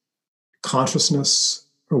 consciousness,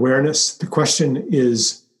 awareness. The question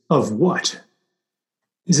is of what?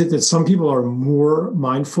 Is it that some people are more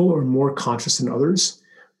mindful or more conscious than others?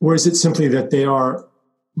 Or is it simply that they are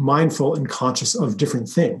mindful and conscious of different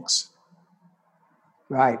things?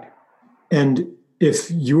 Right. And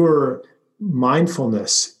if your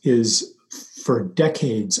mindfulness is for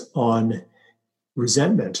decades on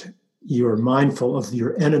resentment, you are mindful of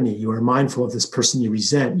your enemy, you are mindful of this person you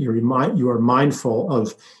resent, you are mindful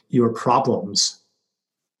of your problems,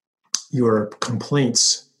 your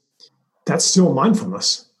complaints, that's still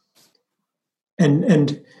mindfulness.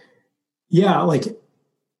 And yeah, like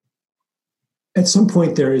at some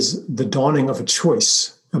point there is the dawning of a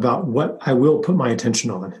choice about what I will put my attention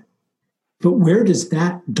on. But where does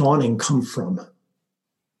that dawning come from?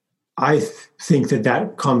 I think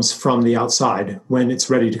that comes from the outside when it's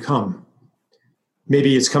ready to come.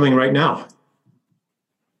 Maybe it's coming right now.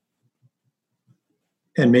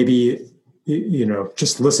 And maybe,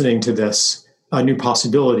 just listening to this, a new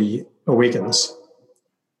possibility awakens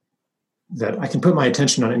that I can put my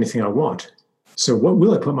attention on anything I want. So what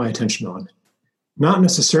will I put my attention on? Not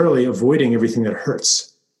necessarily avoiding everything that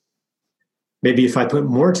hurts. Maybe if I put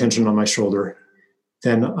more attention on my shoulder,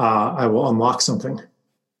 then I will unlock something.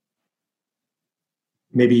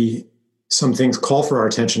 Maybe some things call for our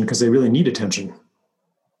attention because they really need attention.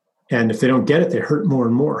 And if they don't get it, they hurt more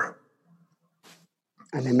and more.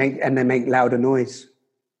 And they make louder noise.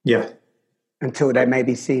 Yeah. Until they may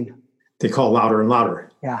be seen. They call louder and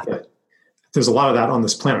louder. Yeah. There's a lot of that on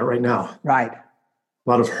this planet right now. Right. A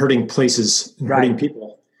lot of hurting places and hurting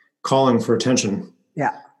people calling for attention.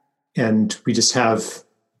 Yeah. And we just have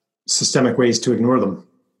systemic ways to ignore them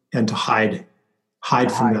and to hide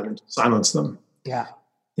from them and to silence them. Yeah.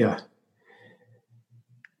 Yeah.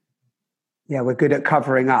 Yeah, we're good at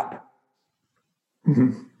covering up.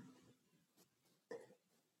 Mm-hmm.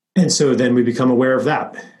 And so then we become aware of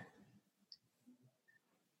that.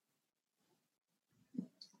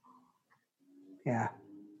 Yeah.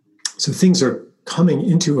 So things are coming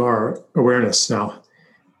into our awareness now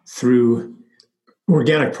through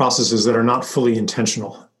organic processes that are not fully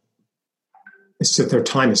intentional. It's that their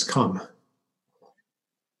time has come.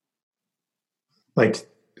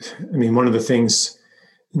 One of the things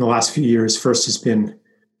in the last few years first has been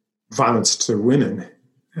violence to women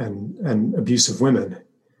and abuse of women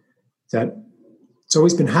that it's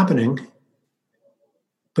always been happening,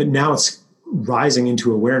 but now it's rising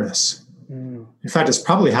into awareness. In fact, it's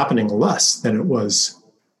probably happening less than it was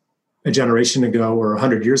a generation ago or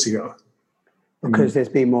 100 years ago. Because there's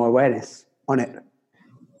been more awareness on it.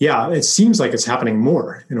 Yeah, it seems like it's happening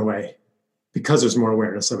more in a way because there's more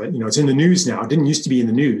awareness of it. It's in the news now. It didn't used to be in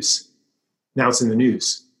the news. Now it's in the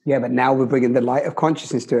news. Yeah, but now we're bringing the light of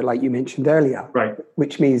consciousness to it, like you mentioned earlier. Right.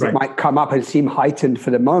 Which means it might come up and seem heightened for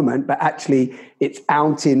the moment, but actually it's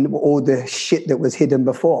out in all the shit that was hidden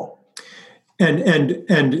before.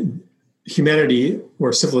 And humanity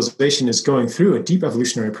or civilization is going through a deep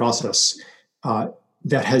evolutionary process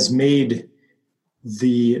that has made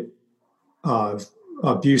the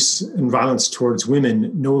abuse and violence towards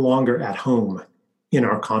women no longer at home in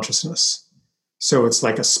our consciousness. So it's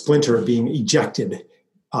like a splinter being ejected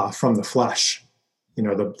from the flesh.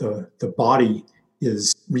 The body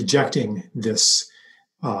is rejecting this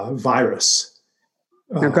virus.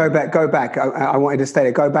 Now go back. I wanted to stay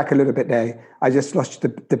there. Go back a little bit there. I just lost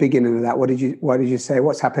the beginning of that. What did you say?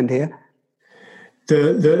 What's happened here?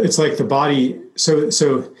 It's like the body.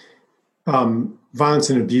 So violence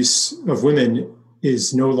and abuse of women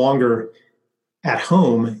is no longer at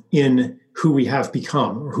home in who we have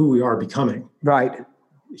become or who we are becoming. Right.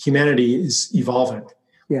 Humanity is evolving.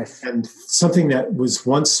 Yes. And something that was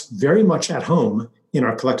once very much at home in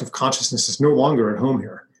our collective consciousness is no longer at home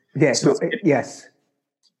here. Yes. So yes.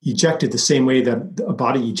 Ejected the same way that a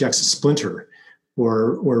body ejects a splinter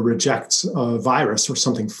or rejects a virus or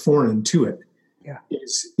something foreign to it. Yeah.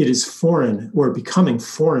 It is foreign or becoming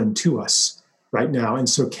foreign to us right now, and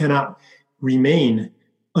so cannot remain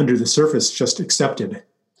under the surface just accepted.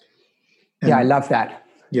 And I love that.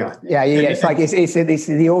 Yeah. It's like it's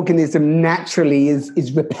the organism naturally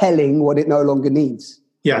is repelling what it no longer needs.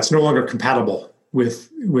 Yeah, it's no longer compatible with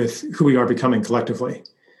who we are becoming collectively.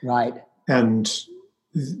 Right. And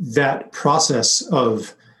that process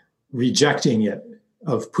of rejecting it,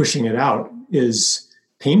 of pushing it out, is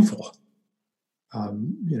painful.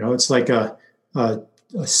 It's like a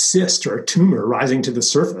cyst or a tumor rising to the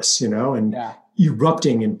surface, and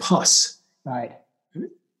erupting in pus. Right.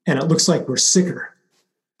 And it looks like we're sicker,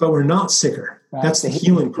 but we're not sicker. Right. That's the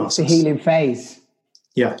healing process. It's the healing phase.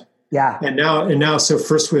 Yeah. Yeah. And now, so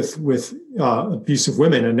first with abuse of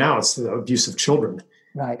women, and now it's the abuse of children.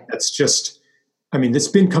 Right. That's just, it's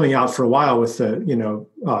been coming out for a while with the,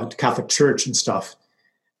 Catholic Church and stuff.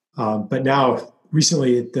 But now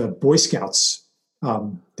recently at the Boy Scouts,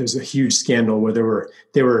 there's a huge scandal where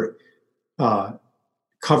they were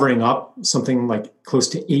covering up something like close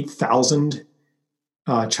to 8,000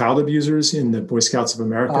 child abusers in the Boy Scouts of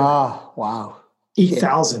America. Oh, wow.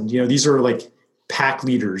 8,000, these are like pack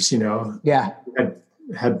leaders, Yeah.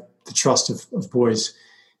 had the trust of boys.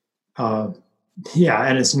 And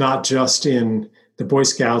it's not just in the Boy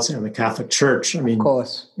Scouts and the Catholic Church. Of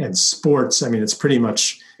course. And sports. It's pretty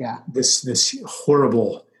much this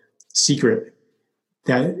horrible secret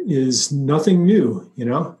that is nothing new,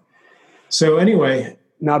 So anyway.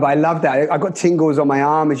 No, but I love that. I got tingles on my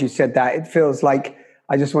arm as you said that. It feels like,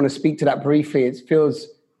 I just want to speak to that briefly. It feels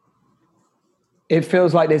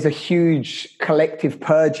like there's a huge collective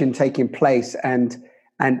purging taking place. And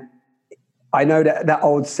I know that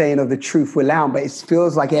old saying of the truth will out, but it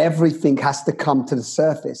feels like everything has to come to the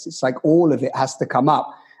surface. It's like all of it has to come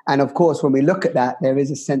up. And of course, when we look at that, there is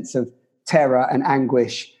a sense of terror and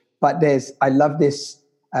anguish. But I love this,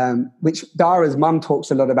 which Dara's mum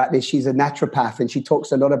talks a lot about this. She's a naturopath, and she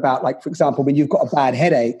talks a lot about, like, for example, when you've got a bad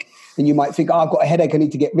headache and you might think, I've got a headache, I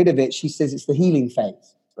need to get rid of it. She says it's the healing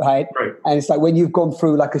phase, right? And it's like when you've gone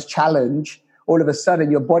through like a challenge, all of a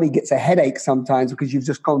sudden your body gets a headache sometimes because you've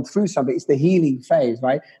just gone through something. It's the healing phase,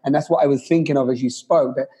 right? And that's what I was thinking of as you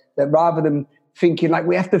spoke, that rather than thinking like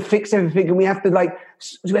we have to fix everything and we have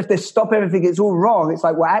to stop everything, it's all wrong. It's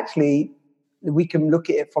like, well, actually, we can look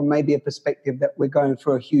at it from maybe a perspective that we're going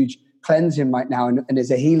through a huge cleansing right now, and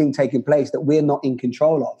there's a healing taking place that we're not in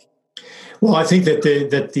control of. Well, I think that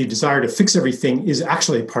the desire to fix everything is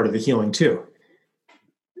actually part of the healing too.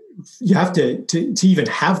 You have to even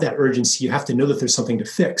have that urgency, you have to know that there's something to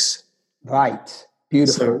fix. Right.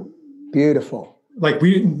 Beautiful. So, beautiful. Like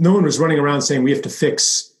no one was running around saying we have to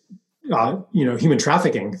fix, human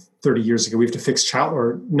trafficking 30 years ago. We have to fix child,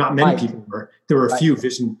 or not many people were. There were a few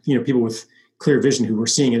vision, people with clear vision who were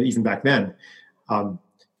seeing it even back then.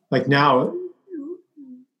 Like now,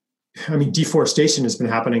 deforestation has been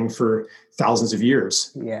happening for thousands of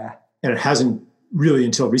years. Yeah. And it hasn't really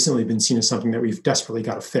until recently been seen as something that we've desperately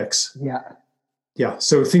got to fix. Yeah. Yeah.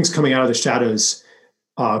 So things coming out of the shadows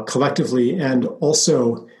collectively, and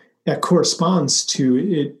also that corresponds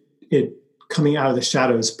to it coming out of the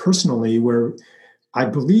shadows personally, where I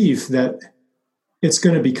believe that it's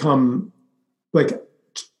going to become like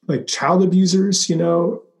child abusers,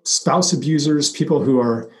 spouse abusers, people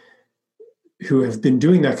who have been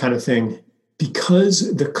doing that kind of thing,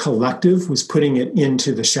 because the collective was putting it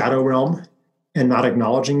into the shadow realm and not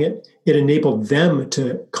acknowledging it. It enabled them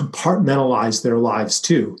to compartmentalize their lives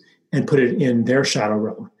too and put it in their shadow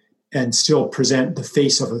realm and still present the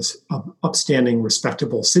face of an upstanding,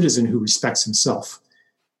 respectable citizen who respects himself.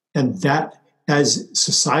 And that, as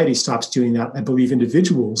society stops doing that, I believe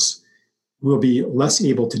individuals will be less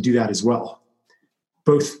able to do that as well,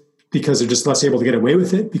 both because they're just less able to get away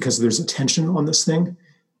with it because there's a tension on this thing,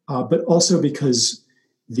 but also because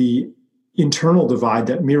the internal divide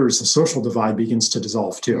that mirrors the social divide begins to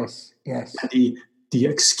dissolve too. Yes. The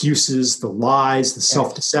excuses, the lies, the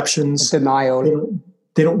self-deceptions, the denial,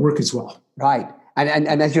 they don't work as well. Right.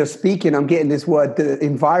 And as you're speaking, I'm getting this word, the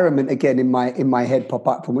environment, again in my head pop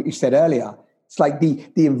up from what you said earlier. It's like the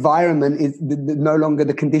environment is no longer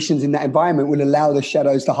the conditions in that environment will allow the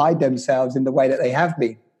shadows to hide themselves in the way that they have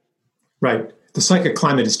been. Right. The psychic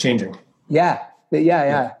climate is changing. Yeah.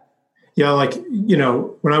 Yeah. Like,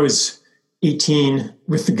 when I was 18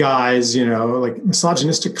 with the guys, like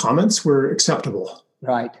misogynistic comments were acceptable.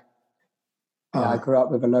 Right. Yeah, I grew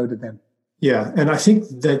up with a load of them. Yeah. And I think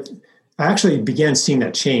that I actually began seeing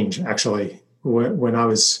that change actually when I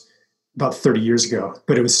was about 30 years ago,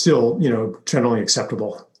 but it was still, generally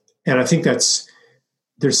acceptable. And I think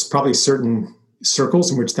there's probably certain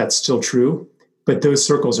circles in which that's still true, but those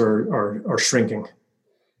circles are shrinking.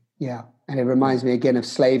 Yeah. And it reminds me again of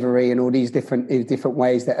slavery and all these different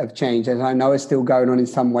ways that have changed. And I know it's still going on in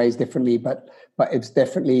some ways differently, but it's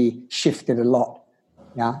definitely shifted a lot.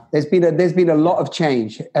 Yeah. There's been a lot of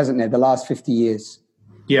change, hasn't there, the last 50 years?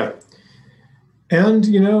 Yeah. And,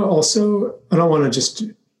 also, I don't want to just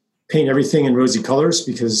paint everything in rosy colors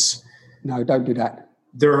because... No, don't do that.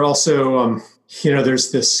 There are also,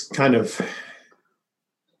 there's this kind of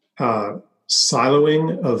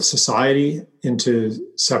siloing of society into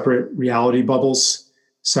separate reality bubbles,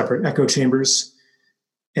 separate echo chambers.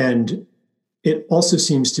 And it also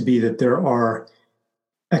seems to be that there are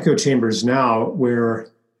echo chambers now where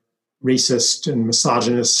racist and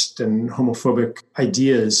misogynist and homophobic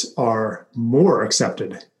ideas are more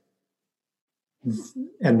accepted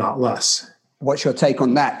and not less. What's your take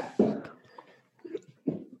on that?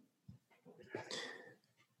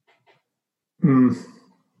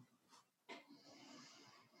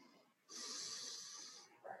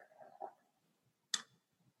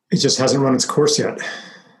 It just hasn't run its course yet.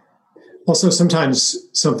 Also, sometimes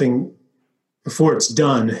something, before it's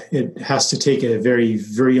done, it has to take a very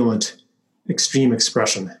virulent, extreme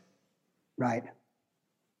expression. Right.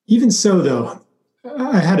 Even so, though,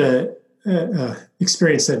 I had a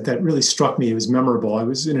experience that really struck me. It was memorable. I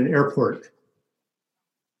was in an airport,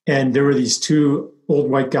 and there were these two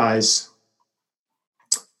old white guys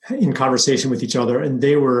in conversation with each other, and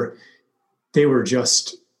they were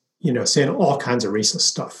just, saying all kinds of racist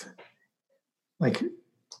stuff. Like,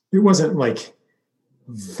 it wasn't like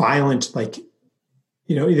violent, like,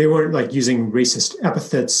 they weren't like using racist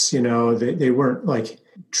epithets, they weren't like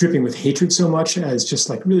dripping with hatred so much as just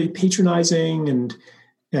like really patronizing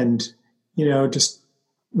and just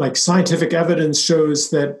like scientific evidence shows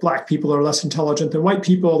that Black people are less intelligent than white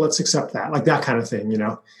people. Let's accept that, like that kind of thing,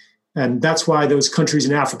 and that's why those countries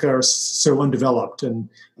in Africa are so undeveloped. And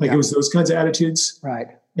like, It was those kinds of attitudes. Right.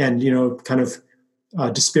 And, kind of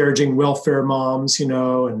disparaging welfare moms,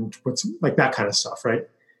 and what's like that kind of stuff. Right.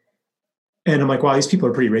 And I'm like, wow, these people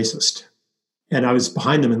are pretty racist. And I was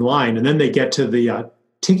behind them in line. And then they get to the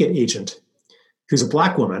ticket agent, who's a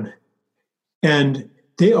Black woman. And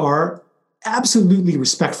they are absolutely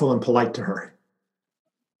respectful and polite to her.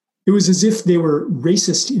 It was as if they were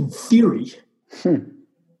racist in theory,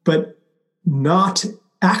 but not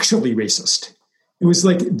actually racist. It was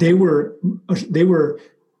like they were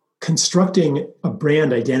constructing a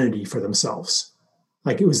brand identity for themselves.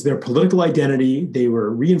 Like it was their political identity. They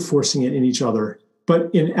were reinforcing it in each other.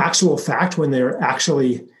 But in actual fact, when they're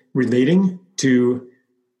actually relating to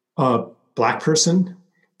a Black person,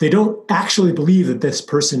 they don't actually believe that this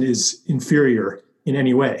person is inferior in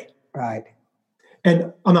any way. Right.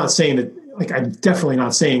 And I'm not saying that, like, I'm definitely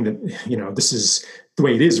not saying that, this is the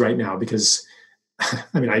way it is right now, because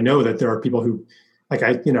I mean, I know that there are people who, like,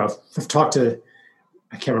 I've talked to,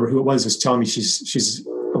 I can't remember who it was telling me she's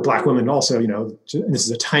a Black woman also, and this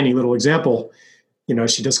is a tiny little example,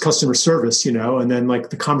 she does customer service, and then like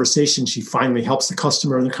the conversation, she finally helps the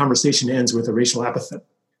customer and the conversation ends with a racial epithet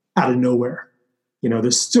out of nowhere.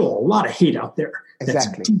 There's still a lot of hate out there.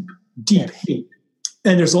 Exactly. That's deep hate.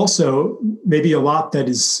 And there's also maybe a lot that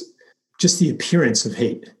is just the appearance of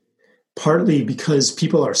hate, partly because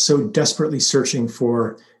people are so desperately searching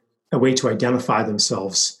for a way to identify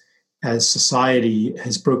themselves as society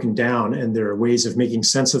has broken down and there are ways of making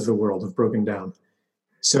sense of the world have broken down.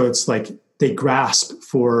 So it's like they grasp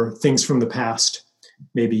for things from the past,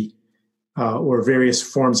 maybe, or various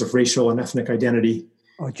forms of racial and ethnic identity.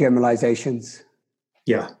 Or generalizations.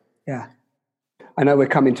 Yeah. Yeah. I know we're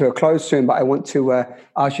coming to a close soon, but I want to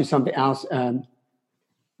ask you something else,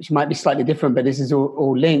 which might be slightly different, but this is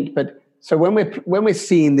all linked. But so when we're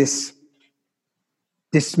seeing this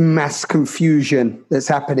mass confusion that's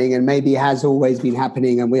happening, and maybe has always been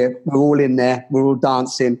happening, and we're all in there, we're all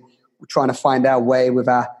dancing, we're trying to find our way with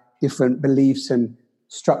our different beliefs and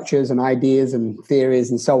structures and ideas and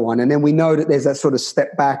theories and so on. And then we know that there's that sort of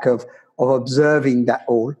step back of observing that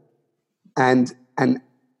all. And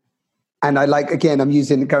I like, again, I'm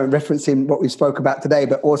referencing what we spoke about today,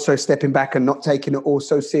 but also stepping back and not taking it all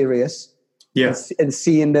so serious. Yeah. And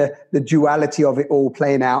seeing the duality of it all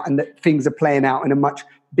playing out, and that things are playing out in a much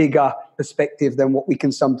bigger perspective than what we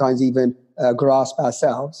can sometimes even grasp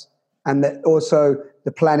ourselves. And that also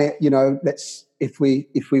the planet, if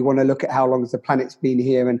we want to look at how long the planet's been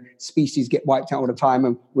here, and species get wiped out all the time,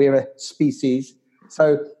 and we're a species.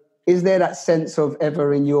 So is there that sense of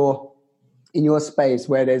ever in your space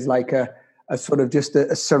where there's like a sort of just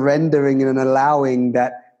a surrendering and an allowing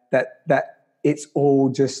that it's all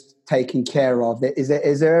just taken care of? Is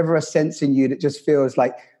there ever a sense in you that just feels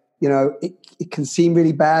like, it can seem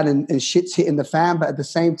really bad and shit's hitting the fan, but at the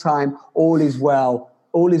same time, all is well,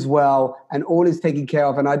 and all is taken care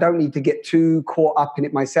of, and I don't need to get too caught up in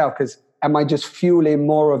it myself, because am I just fueling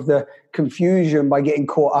more of the confusion by getting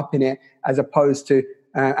caught up in it, as opposed to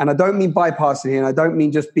and I don't mean bypassing it, and I don't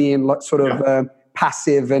mean just being like sort of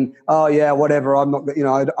passive and, oh yeah, whatever, I'm not,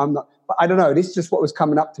 I'm not, I don't know. This is just what was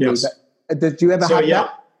coming up to me. But did you ever have that?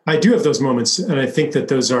 I do have those moments, and I think that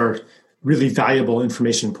those are really valuable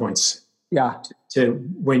information points. Yeah. To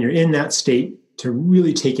when you're in that state, to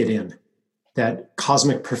really take it in, that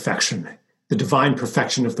cosmic perfection, the divine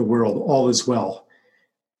perfection of the world, all is well.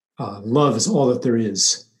 Love is all that there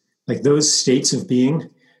is. Like those states of being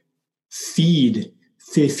feed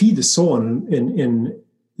the soul in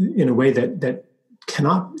a way that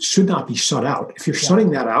should not be shut out. If you're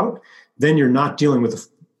shutting that out, then you're not playing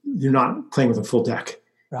with a full deck.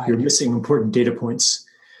 Right. You're missing important data points.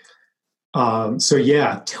 So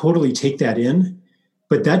yeah, totally take that in,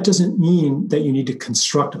 but that doesn't mean that you need to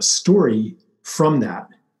construct a story from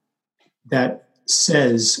that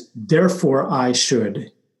says, therefore I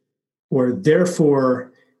should, or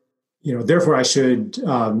therefore I should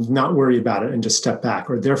not worry about it and just step back,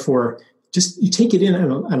 or therefore just you take it in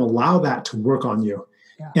and allow that to work on you.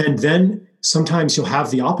 Yeah. And then sometimes you'll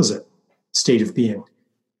have the opposite state of being.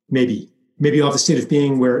 Maybe you'll have a state of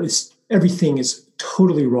being where everything is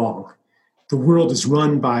totally wrong. The world is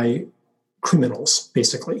run by criminals,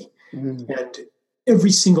 basically. Mm-hmm. And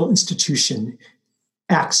every single institution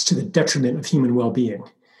acts to the detriment of human well-being.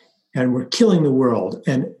 And we're killing the world.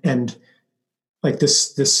 And like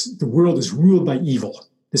the world is ruled by evil.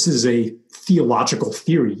 This is a theological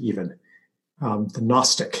theory, even the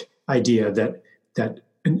Gnostic idea that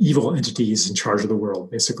an evil entity is in charge of the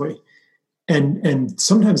world, basically. And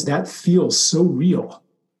sometimes that feels so real.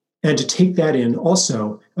 And to take that in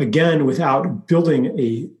also, again, without building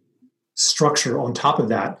a structure on top of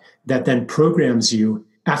that then programs you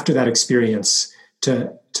after that experience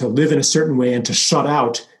to live in a certain way and to shut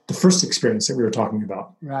out the first experience that we were talking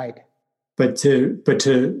about. Right. But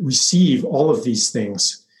to receive all of these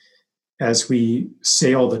things as we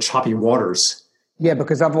sail the choppy waters. Yeah,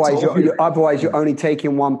 because otherwise you're only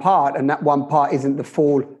taking one part, and that one part isn't the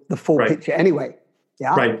full right. picture anyway.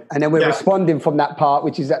 Yeah. Right. And then we're responding from that part,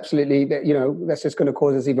 which is absolutely, that's just going to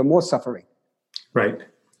cause us even more suffering. Right.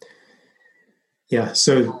 Yeah.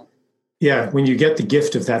 So, when you get the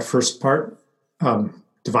gift of that first part,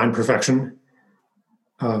 divine perfection,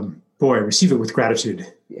 receive it with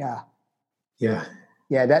gratitude. Yeah. Yeah.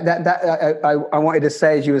 Yeah. That I wanted to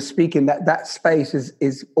say as you were speaking that space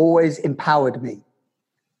is always empowered me.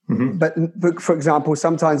 Mm-hmm. But for example,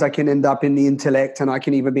 sometimes I can end up in the intellect, and I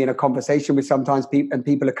can even be in a conversation with sometimes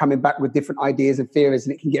people are coming back with different ideas and theories,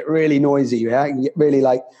 and it can get really noisy. Yeah, it can get really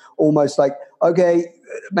almost like, okay,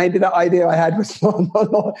 maybe that idea I had was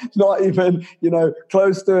not even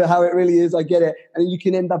close to how it really is. I get it, and you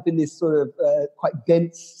can end up in this sort of quite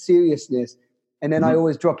dense seriousness, and then I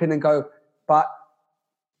always drop in and go, but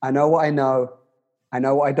I know what I know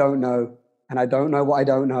what I don't know, and I don't know what I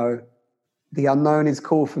don't know. The unknown is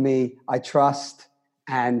cool for me. I trust,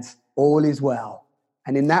 and all is well.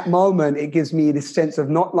 And in that moment, it gives me this sense of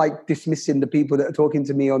not like dismissing the people that are talking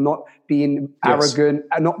to me, or not being arrogant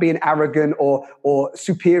or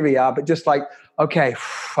superior, but just like, okay,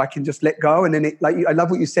 I can just let go. And then I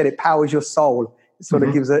love what you said, it powers your soul. It sort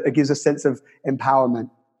of gives a sense of empowerment.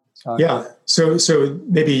 So, yeah. So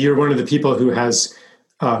maybe you're one of the people who has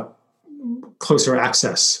closer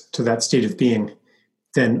access to that state of being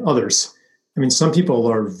than others. I mean, some people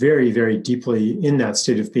are very, very deeply in that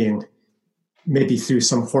state of being, maybe through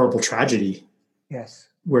some horrible tragedy. Yes.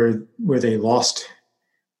 Where they lost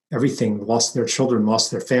everything, lost their children,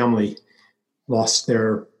 lost their family, lost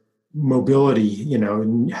their mobility,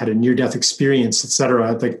 and had a near-death experience,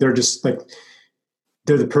 etc. Like they're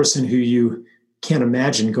the person who you can't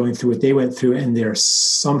imagine going through what they went through, and they're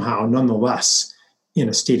somehow nonetheless in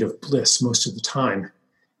a state of bliss most of the time.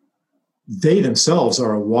 They themselves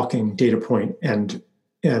are a walking data point and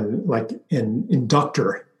like an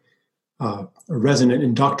inductor, a resonant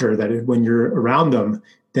inductor, that when you're around them,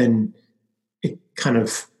 then it kind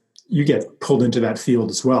of, you get pulled into that field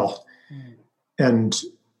as well. And,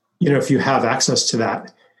 if you have access to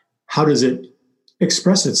that, how does it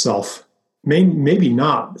express itself? Maybe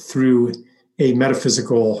not through a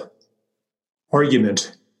metaphysical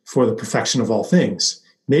argument for the perfection of all things.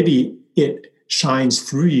 Maybe it shines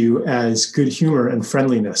through you as good humor and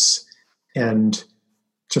friendliness, and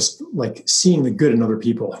just like seeing the good in other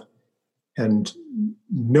people and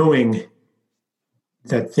knowing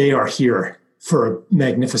that they are here for a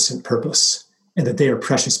magnificent purpose and that they are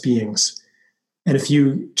precious beings. And if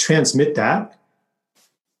you transmit that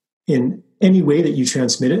in any way that you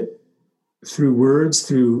transmit it, through words,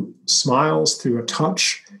 through smiles, through a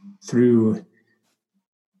touch, through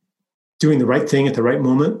doing the right thing at the right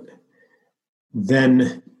moment,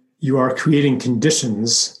 then you are creating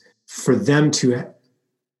conditions for them to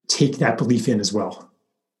take that belief in as well.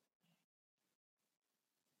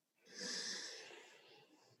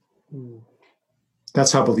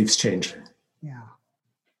 That's how beliefs change. Yeah.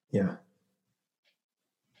 Yeah.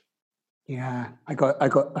 Yeah. I got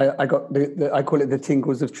I call it the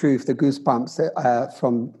tingles of truth, the goosebumps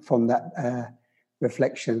from that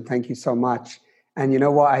reflection. Thank you so much. And you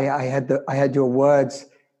know what? I had your words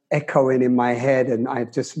echoing in my head, and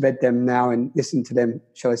I've just read them now and listened to them,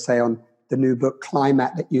 shall I say, on the new book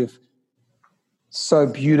Climate that you've so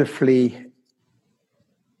beautifully.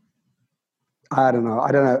 I don't know.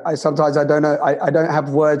 Sometimes I don't know. I don't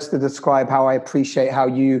have words to describe how I appreciate how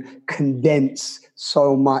you condense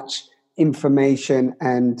so much information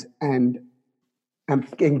and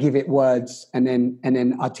give it words and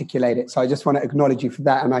then articulate it. So I just want to acknowledge you for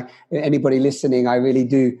that. And anybody listening, I really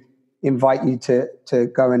do invite you to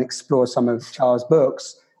go and explore some of Charles'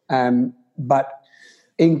 books. But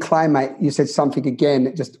in Climate, you said something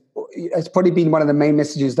again. It's probably been one of the main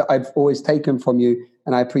messages that I've always taken from you,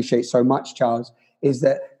 and I appreciate so much, Charles, is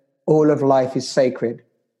that all of life is sacred,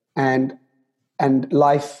 and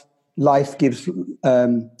life gives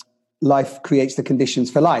life creates the conditions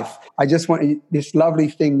for life. I just want this lovely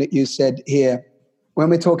thing that you said here. When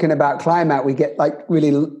we're talking about climate, we get like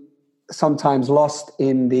really sometimes lost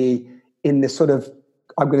in the sort of,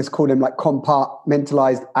 I'm going to call them like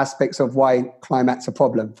compartmentalized aspects of why climate's a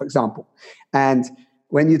problem, for example. And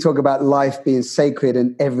when you talk about life being sacred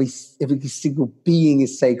and every single being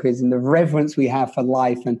is sacred, and the reverence we have for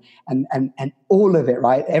life and all of it,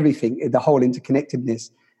 right? Everything, the whole interconnectedness.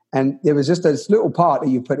 And there was just this little part that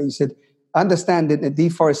you put in. You said, understanding the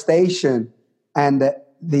deforestation and that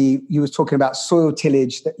you was talking about soil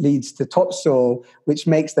tillage that leads to topsoil, which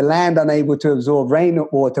makes the land unable to absorb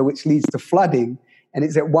rainwater, which leads to flooding. And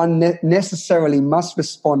it's that one necessarily must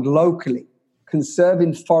respond locally,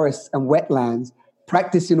 conserving forests and wetlands,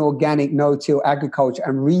 practicing organic no-till agriculture,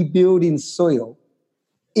 and rebuilding soil.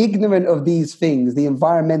 Ignorant of these things, the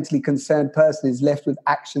environmentally concerned person is left with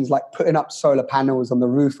actions like putting up solar panels on the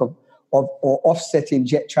roof or offsetting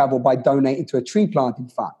jet travel by donating to a tree planting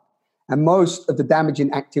fund. And most of the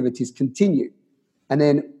damaging activities continue. And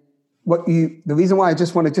then the reason why I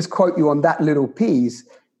just want to just quote you on that little piece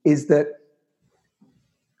is that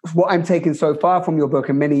what I'm taking so far from your book,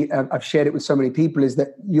 and many I've shared it with so many people, is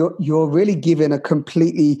that you're really giving a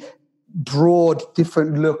completely broad,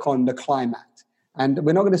 different look on the climate. And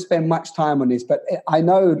we're not going to spend much time on this, but I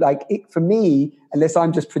know, like, for me, unless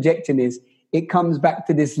I'm just projecting this, it comes back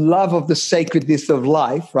to this love of the sacredness of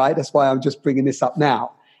life, right? That's why I'm just bringing this up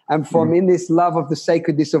now. And from in this love of the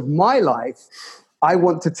sacredness of my life, I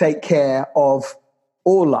want to take care of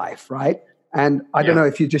all life, right? And I don't know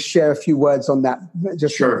if you just share a few words on that.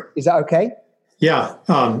 Just sure. Is that okay? Yeah.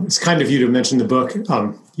 It's kind of you to mention the book.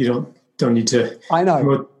 You don't don't need to I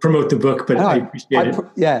know. promote the book, but I appreciate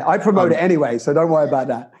it. I promote it anyway, so don't worry about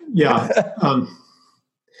that. Yeah. I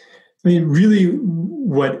mean, really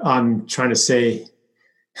what I'm trying to say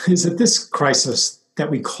is that this crisis that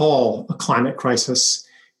we call a climate crisis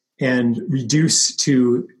and reduce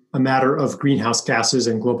to a matter of greenhouse gases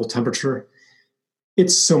and global temperature,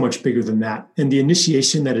 it's so much bigger than that. And the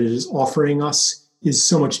initiation that it is offering us is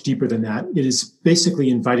so much deeper than that. It is basically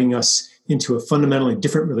inviting us into a fundamentally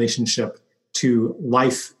different relationship to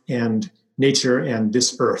life and nature and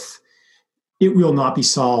this earth. It will not be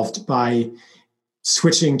solved by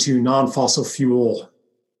switching to non-fossil fuel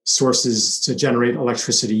sources to generate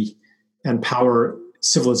electricity and power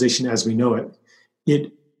civilization as we know it.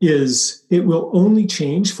 It will only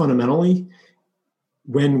change fundamentally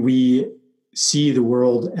when we see the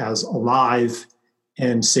world as alive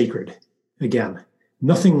and sacred again.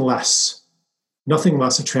 Nothing less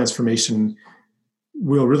a transformation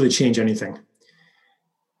will really change anything.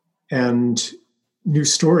 And New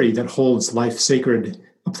Story that holds life sacred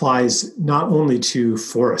applies not only to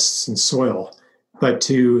forests and soil, but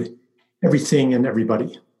to everything and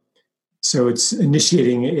everybody. So it's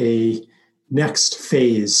initiating a next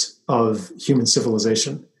phase of human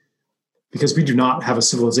civilization, because we do not have a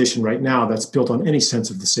civilization right now that's built on any sense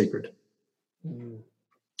of the sacred.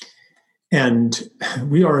 And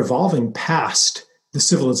we are evolving past the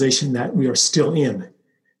civilization that we are still in.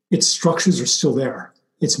 Its structures are still there.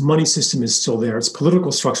 Its money system is still there. Its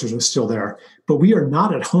political structures are still there. But we are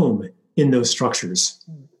not at home in those structures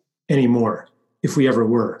anymore, if we ever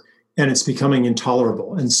were. And it's becoming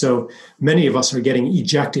intolerable. And so many of us are getting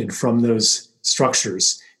ejected from those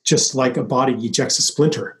structures, just like a body ejects a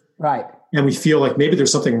splinter. Right. And we feel like maybe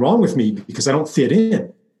there's something wrong with me because I don't fit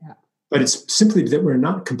in. Yeah. But it's simply that we're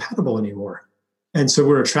not compatible anymore. And so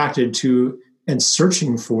we're attracted to and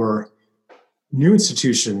searching for new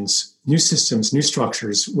institutions, new systems, new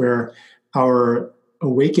structures where our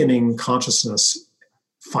awakening consciousness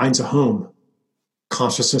finds a home.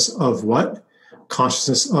 Consciousness of what?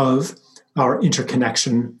 Consciousness of our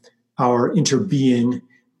interconnection, our interbeing,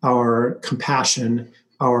 our compassion,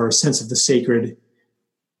 our sense of the sacred.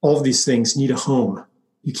 All of these things need a home.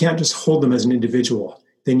 You can't just hold them as an individual.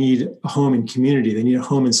 They need a home in community. They need a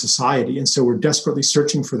home in society. And so we're desperately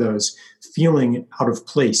searching for those, feeling out of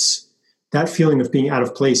place. That feeling of being out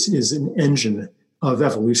of place is an engine of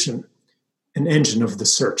evolution, an engine of the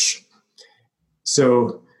search.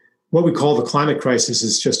 So what we call the climate crisis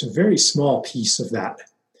is just a very small piece of that.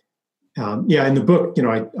 In the book,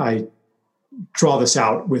 I draw this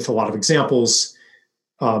out with a lot of examples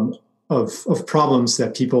of problems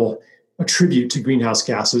that people attribute to greenhouse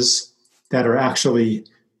gases that are actually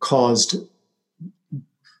caused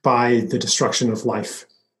by the destruction of life,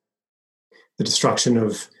 the destruction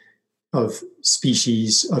of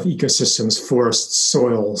species, of ecosystems, forests,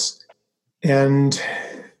 soils. And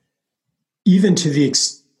even to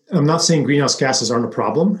I'm not saying greenhouse gases aren't a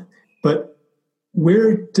problem, but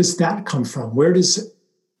where does that come from? Where does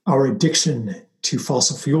our addiction to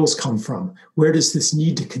fossil fuels come from? Where does this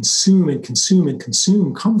need to consume and consume and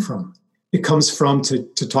consume come from? It comes from, to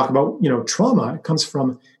talk about, trauma, it comes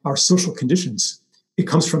from our social conditions. It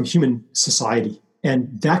comes from human society,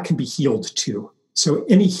 and that can be healed too. So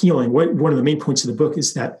any healing, one of the main points of the book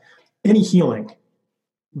is that any healing,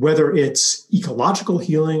 whether it's ecological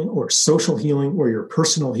healing or social healing or your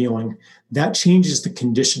personal healing, that changes the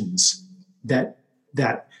conditions that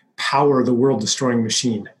power the world-destroying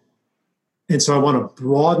machine. And so I want to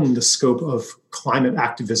broaden the scope of climate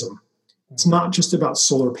activism. It's not just about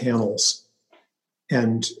solar panels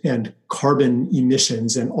and carbon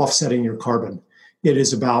emissions and offsetting your carbon. It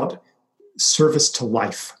is about service to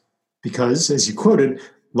life, because, as you quoted,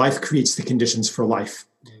 life creates the conditions for life.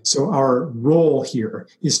 So our role here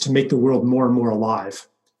is to make the world more and more alive,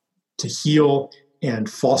 to heal and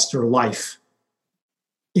foster life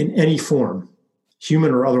in any form,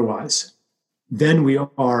 human or otherwise. Then we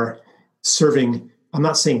are serving, I'm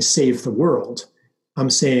not saying save the world, I'm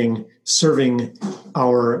saying serving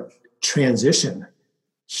our transition,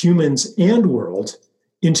 humans and world,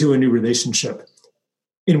 into a new relationship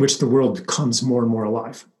in which the world becomes more and more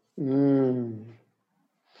alive.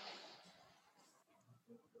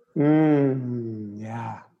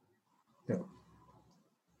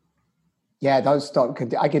 Yeah, don't stop.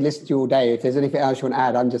 I could listen to you all day. If there's anything else you want to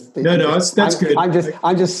add, I'm just... That's good.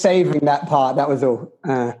 I'm just savoring that part. That was all.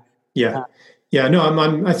 I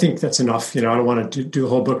think that's enough. I don't want to do the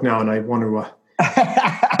whole book now, and I want to...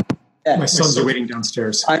 my sons are waiting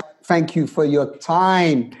downstairs. Thank you for your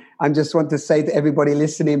time. I just want to say to everybody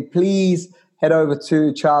listening, please head over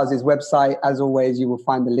to Charles's website. As always, you will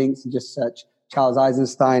find the links and just search Charles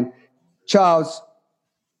Eisenstein. Charles,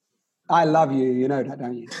 I love you. You know that,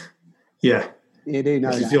 don't you? Yeah. You do know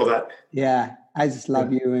I can that. feel that. Yeah. I just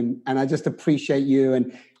love you. And I just appreciate you.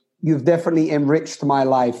 And you've definitely enriched my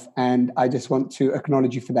life. And I just want to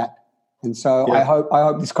acknowledge you for that. And so I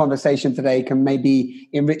hope this conversation today can maybe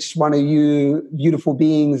enrich one of you beautiful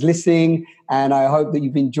beings listening. And I hope that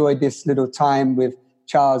you've enjoyed this little time with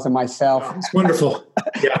Charles and myself. Oh, it's wonderful.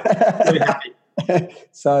 Yeah, really happy.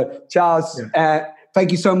 So, Charles,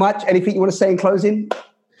 thank you so much. Anything you want to say in closing?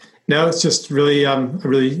 No, it's just really, I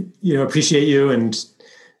really, appreciate you. And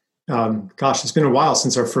gosh, it's been a while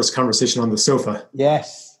since our first conversation on the sofa.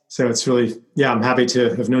 Yes. So it's really, I'm happy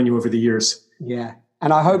to have known you over the years. Yeah.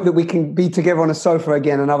 And I hope that we can be together on a sofa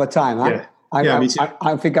again another time. Huh? Yeah, me too.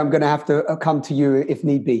 I think I'm going to have to come to you if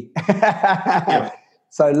need be.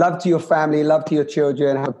 So love to your family, love to your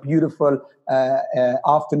children. Have a beautiful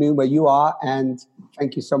afternoon where you are. And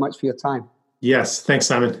thank you so much for your time. Yes. Thanks,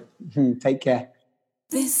 Simon. Take care.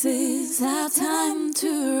 This is our time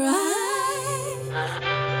to rise.